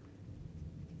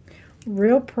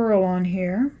 Real pearl on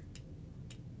here.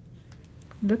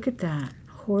 Look at that.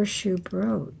 Horseshoe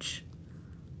brooch.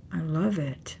 I love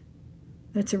it.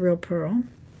 That's a real pearl.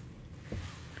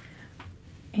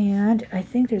 And I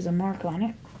think there's a mark on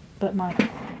it, but my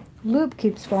loop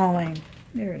keeps falling.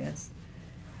 There it is.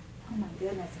 Oh my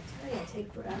goodness, I tell you, I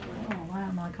take forever. I don't know why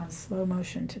I'm like on slow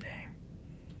motion today.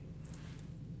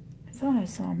 I thought I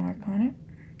saw a mark on it.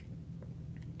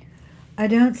 I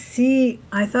don't see,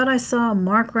 I thought I saw a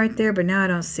mark right there, but now I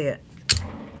don't see it.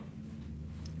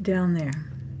 Down there.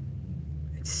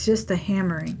 It's just a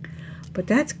hammering. But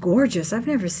that's gorgeous. I've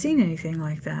never seen anything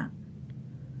like that.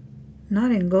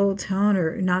 Not in gold tone,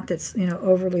 or not that's, you know,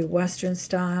 overly Western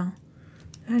style.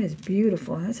 That is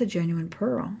beautiful. That's a genuine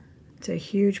pearl. It's a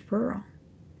huge pearl.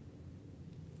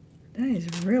 That is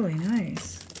really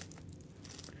nice.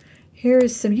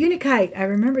 Here's some Unikite. I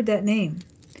remembered that name.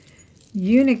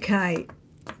 Unikite.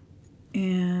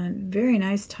 And very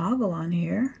nice toggle on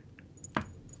here.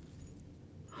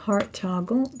 Heart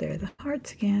toggle. There are the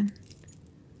hearts again.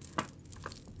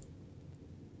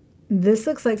 This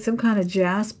looks like some kind of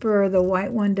jasper. The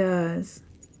white one does.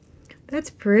 That's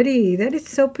pretty. That is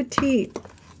so petite.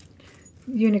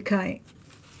 Unikite.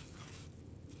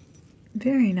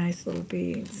 Very nice little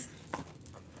beads.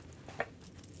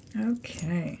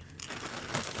 Okay.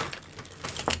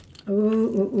 Ooh,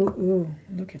 ooh, ooh, ooh.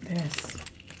 Look at this.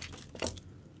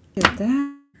 Look at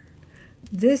that.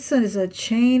 This is a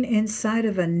chain inside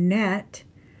of a net.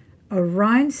 A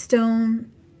rhinestone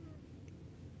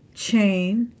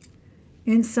chain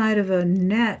inside of a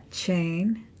net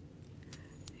chain.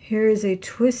 Here is a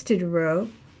twisted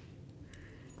rope.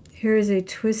 Here is a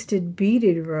twisted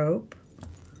beaded rope.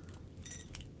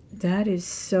 That is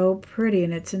so pretty,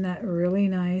 and it's in that really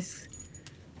nice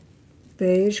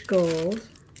beige gold.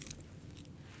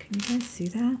 Can you guys see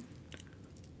that?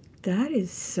 That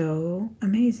is so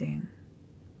amazing.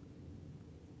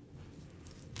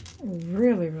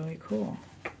 Really, really cool.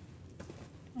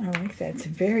 I like that. It's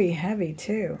very heavy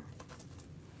too.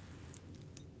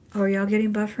 Oh, are y'all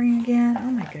getting buffering again?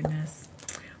 Oh my goodness.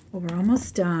 Well, we're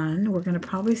almost done. We're going to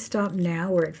probably stop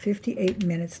now. We're at 58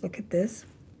 minutes. Look at this.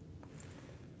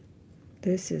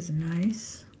 This is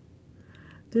nice.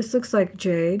 This looks like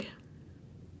jade.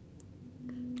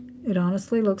 It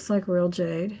honestly looks like real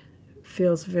jade.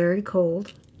 Feels very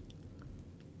cold.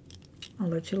 I'll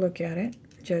let you look at it.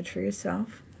 Judge for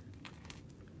yourself.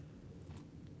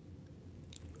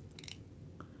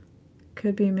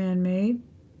 Could be man-made.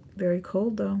 Very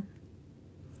cold though.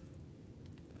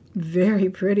 Very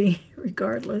pretty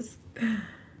regardless.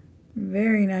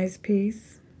 Very nice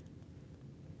piece.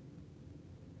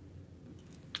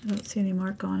 I don't see any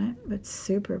mark on it, but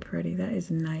super pretty. That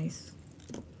is nice.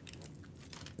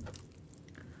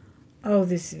 Oh,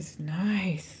 this is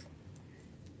nice.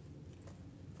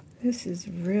 This is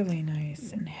really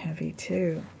nice and heavy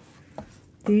too.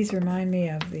 These remind me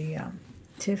of the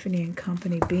Tiffany &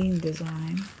 Company bean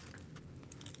design.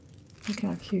 Look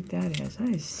how cute that is. That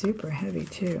is super heavy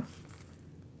too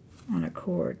on a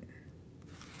cord.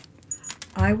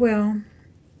 I will.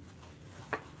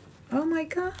 Oh my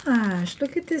gosh,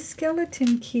 look at this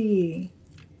skeleton key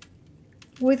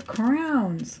with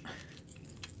crowns.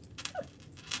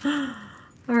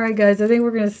 All right, guys, I think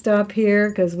we're going to stop here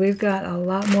because we've got a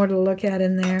lot more to look at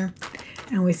in there.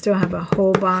 And we still have a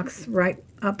whole box right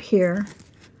up here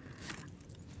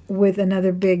with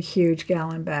another big, huge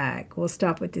gallon bag. We'll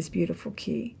stop with this beautiful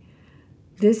key.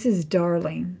 This is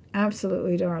darling.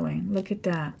 Absolutely darling. Look at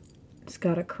that. It's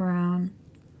got a crown.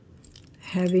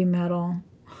 Heavy metal.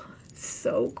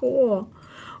 So cool.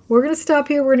 We're going to stop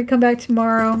here. We're going to come back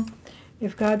tomorrow.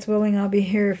 If God's willing, I'll be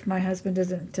here if my husband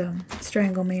doesn't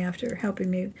strangle me after helping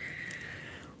me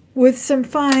with some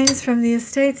finds from the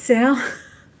estate sale.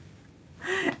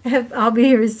 I'll be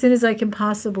here as soon as I can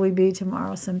possibly be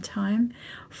tomorrow sometime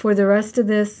for the rest of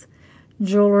this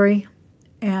jewelry.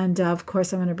 And, of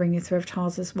course, I'm going to bring you thrift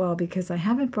hauls as well because I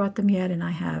haven't brought them yet, and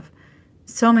I have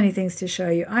so many things to show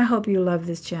you. I hope you love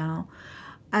this channel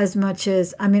as much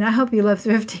as, I hope you love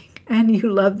thrifting and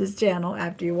you love this channel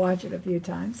after you watch it a few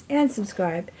times. And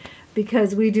subscribe,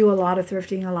 because we do a lot of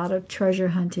thrifting, a lot of treasure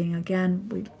hunting. Again,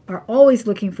 we are always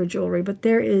looking for jewelry, but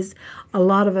there is a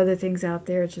lot of other things out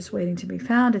there just waiting to be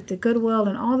found at the Goodwill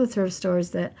and all the thrift stores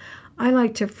that I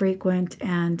like to frequent.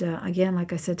 And again,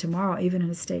 like I said, tomorrow, even an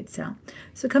estate sale.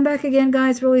 So come back again,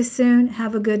 guys, really soon.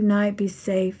 Have a good night. Be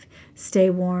safe. Stay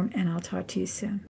warm. And I'll talk to you soon.